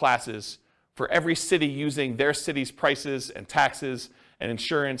different classes for every city using their city's prices and taxes and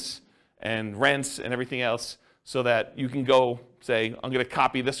insurance and rents and everything else, so that you can go say, I'm going to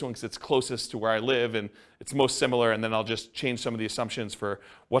copy this one because it's closest to where I live and it's most similar, and then I'll just change some of the assumptions for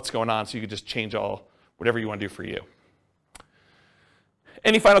what's going on, so you can just change whatever you want to do for you.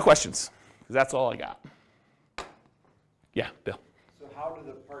 Any final questions? Because that's all I got. Yeah, Bill. So how do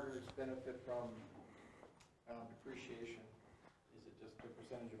the partners benefit from depreciation? Is it just the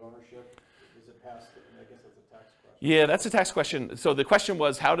percentage of ownership? Is it past, I guess that's a tax question. Yeah, that's a tax question. So the question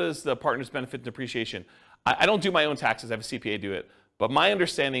was, how does the partners benefit depreciation? I don't do my own taxes. I have a CPA do it. But my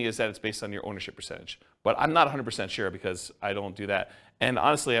understanding is that it's based on your ownership percentage. But I'm not 100% sure because I don't do that. And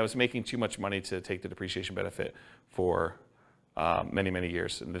honestly, I was making too much money to take the depreciation benefit for many, many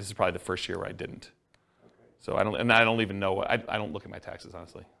years. And this is probably the first year where I didn't. Okay. So I don't even know. I don't look at my taxes,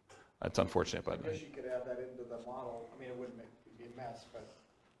 honestly. That's unfortunate. But I guess you could add that into the model. I mean, it wouldn't be a mess, but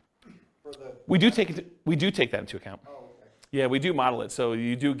for the... we do take that into account. Oh, okay. Yeah, we do model it. So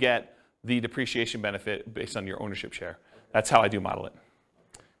you do get the depreciation benefit based on your ownership share. That's how I do model it.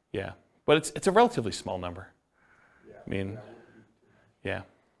 Yeah, but it's a relatively small number. Yeah. I mean, yeah.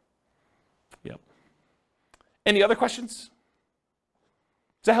 Yep. Any other questions?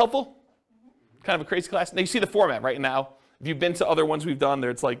 Is that helpful? Kind of a crazy class. Now you see the format right now. If you've been to other ones we've done,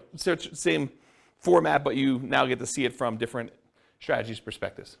 it's like same format, but you now get to see it from different strategies,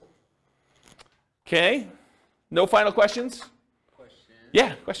 perspectives. Okay. No final questions? Question.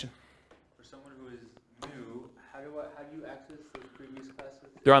 Yeah, question. For someone who is new, how do you access those previous classes?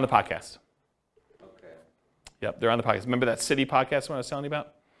 They're on the podcast. Okay. Yep, they're on the podcast. Remember that city podcast one I was telling you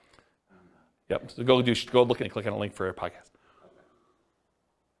about? Yep. So go look and click on a link for a podcast.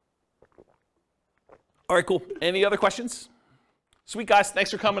 All right, cool. Any other questions? Sweet, guys.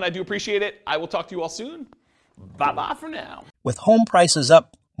 Thanks for coming. I do appreciate it. I will talk to you all soon. Bye-bye for now. With home prices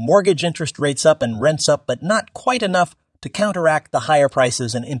up, mortgage interest rates up, and rents up, but not quite enough to counteract the higher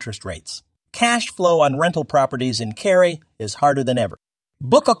prices and interest rates. Cash flow on rental properties in Cary is harder than ever.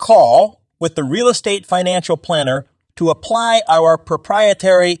 Book a call with the Real Estate Financial Planner to apply our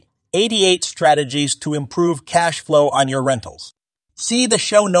proprietary 88 strategies to improve cash flow on your rentals. See the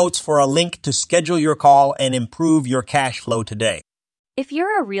show notes for a link to schedule your call and improve your cash flow today. If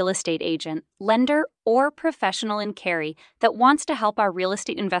you're a real estate agent, lender, or professional in Cary that wants to help our real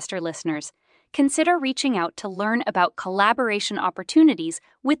estate investor listeners, consider reaching out to learn about collaboration opportunities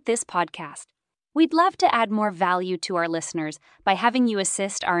with this podcast. We'd love to add more value to our listeners by having you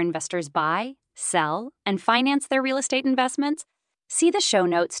assist our investors buy, sell, and finance their real estate investments. See the show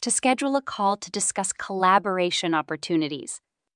notes to schedule a call to discuss collaboration opportunities.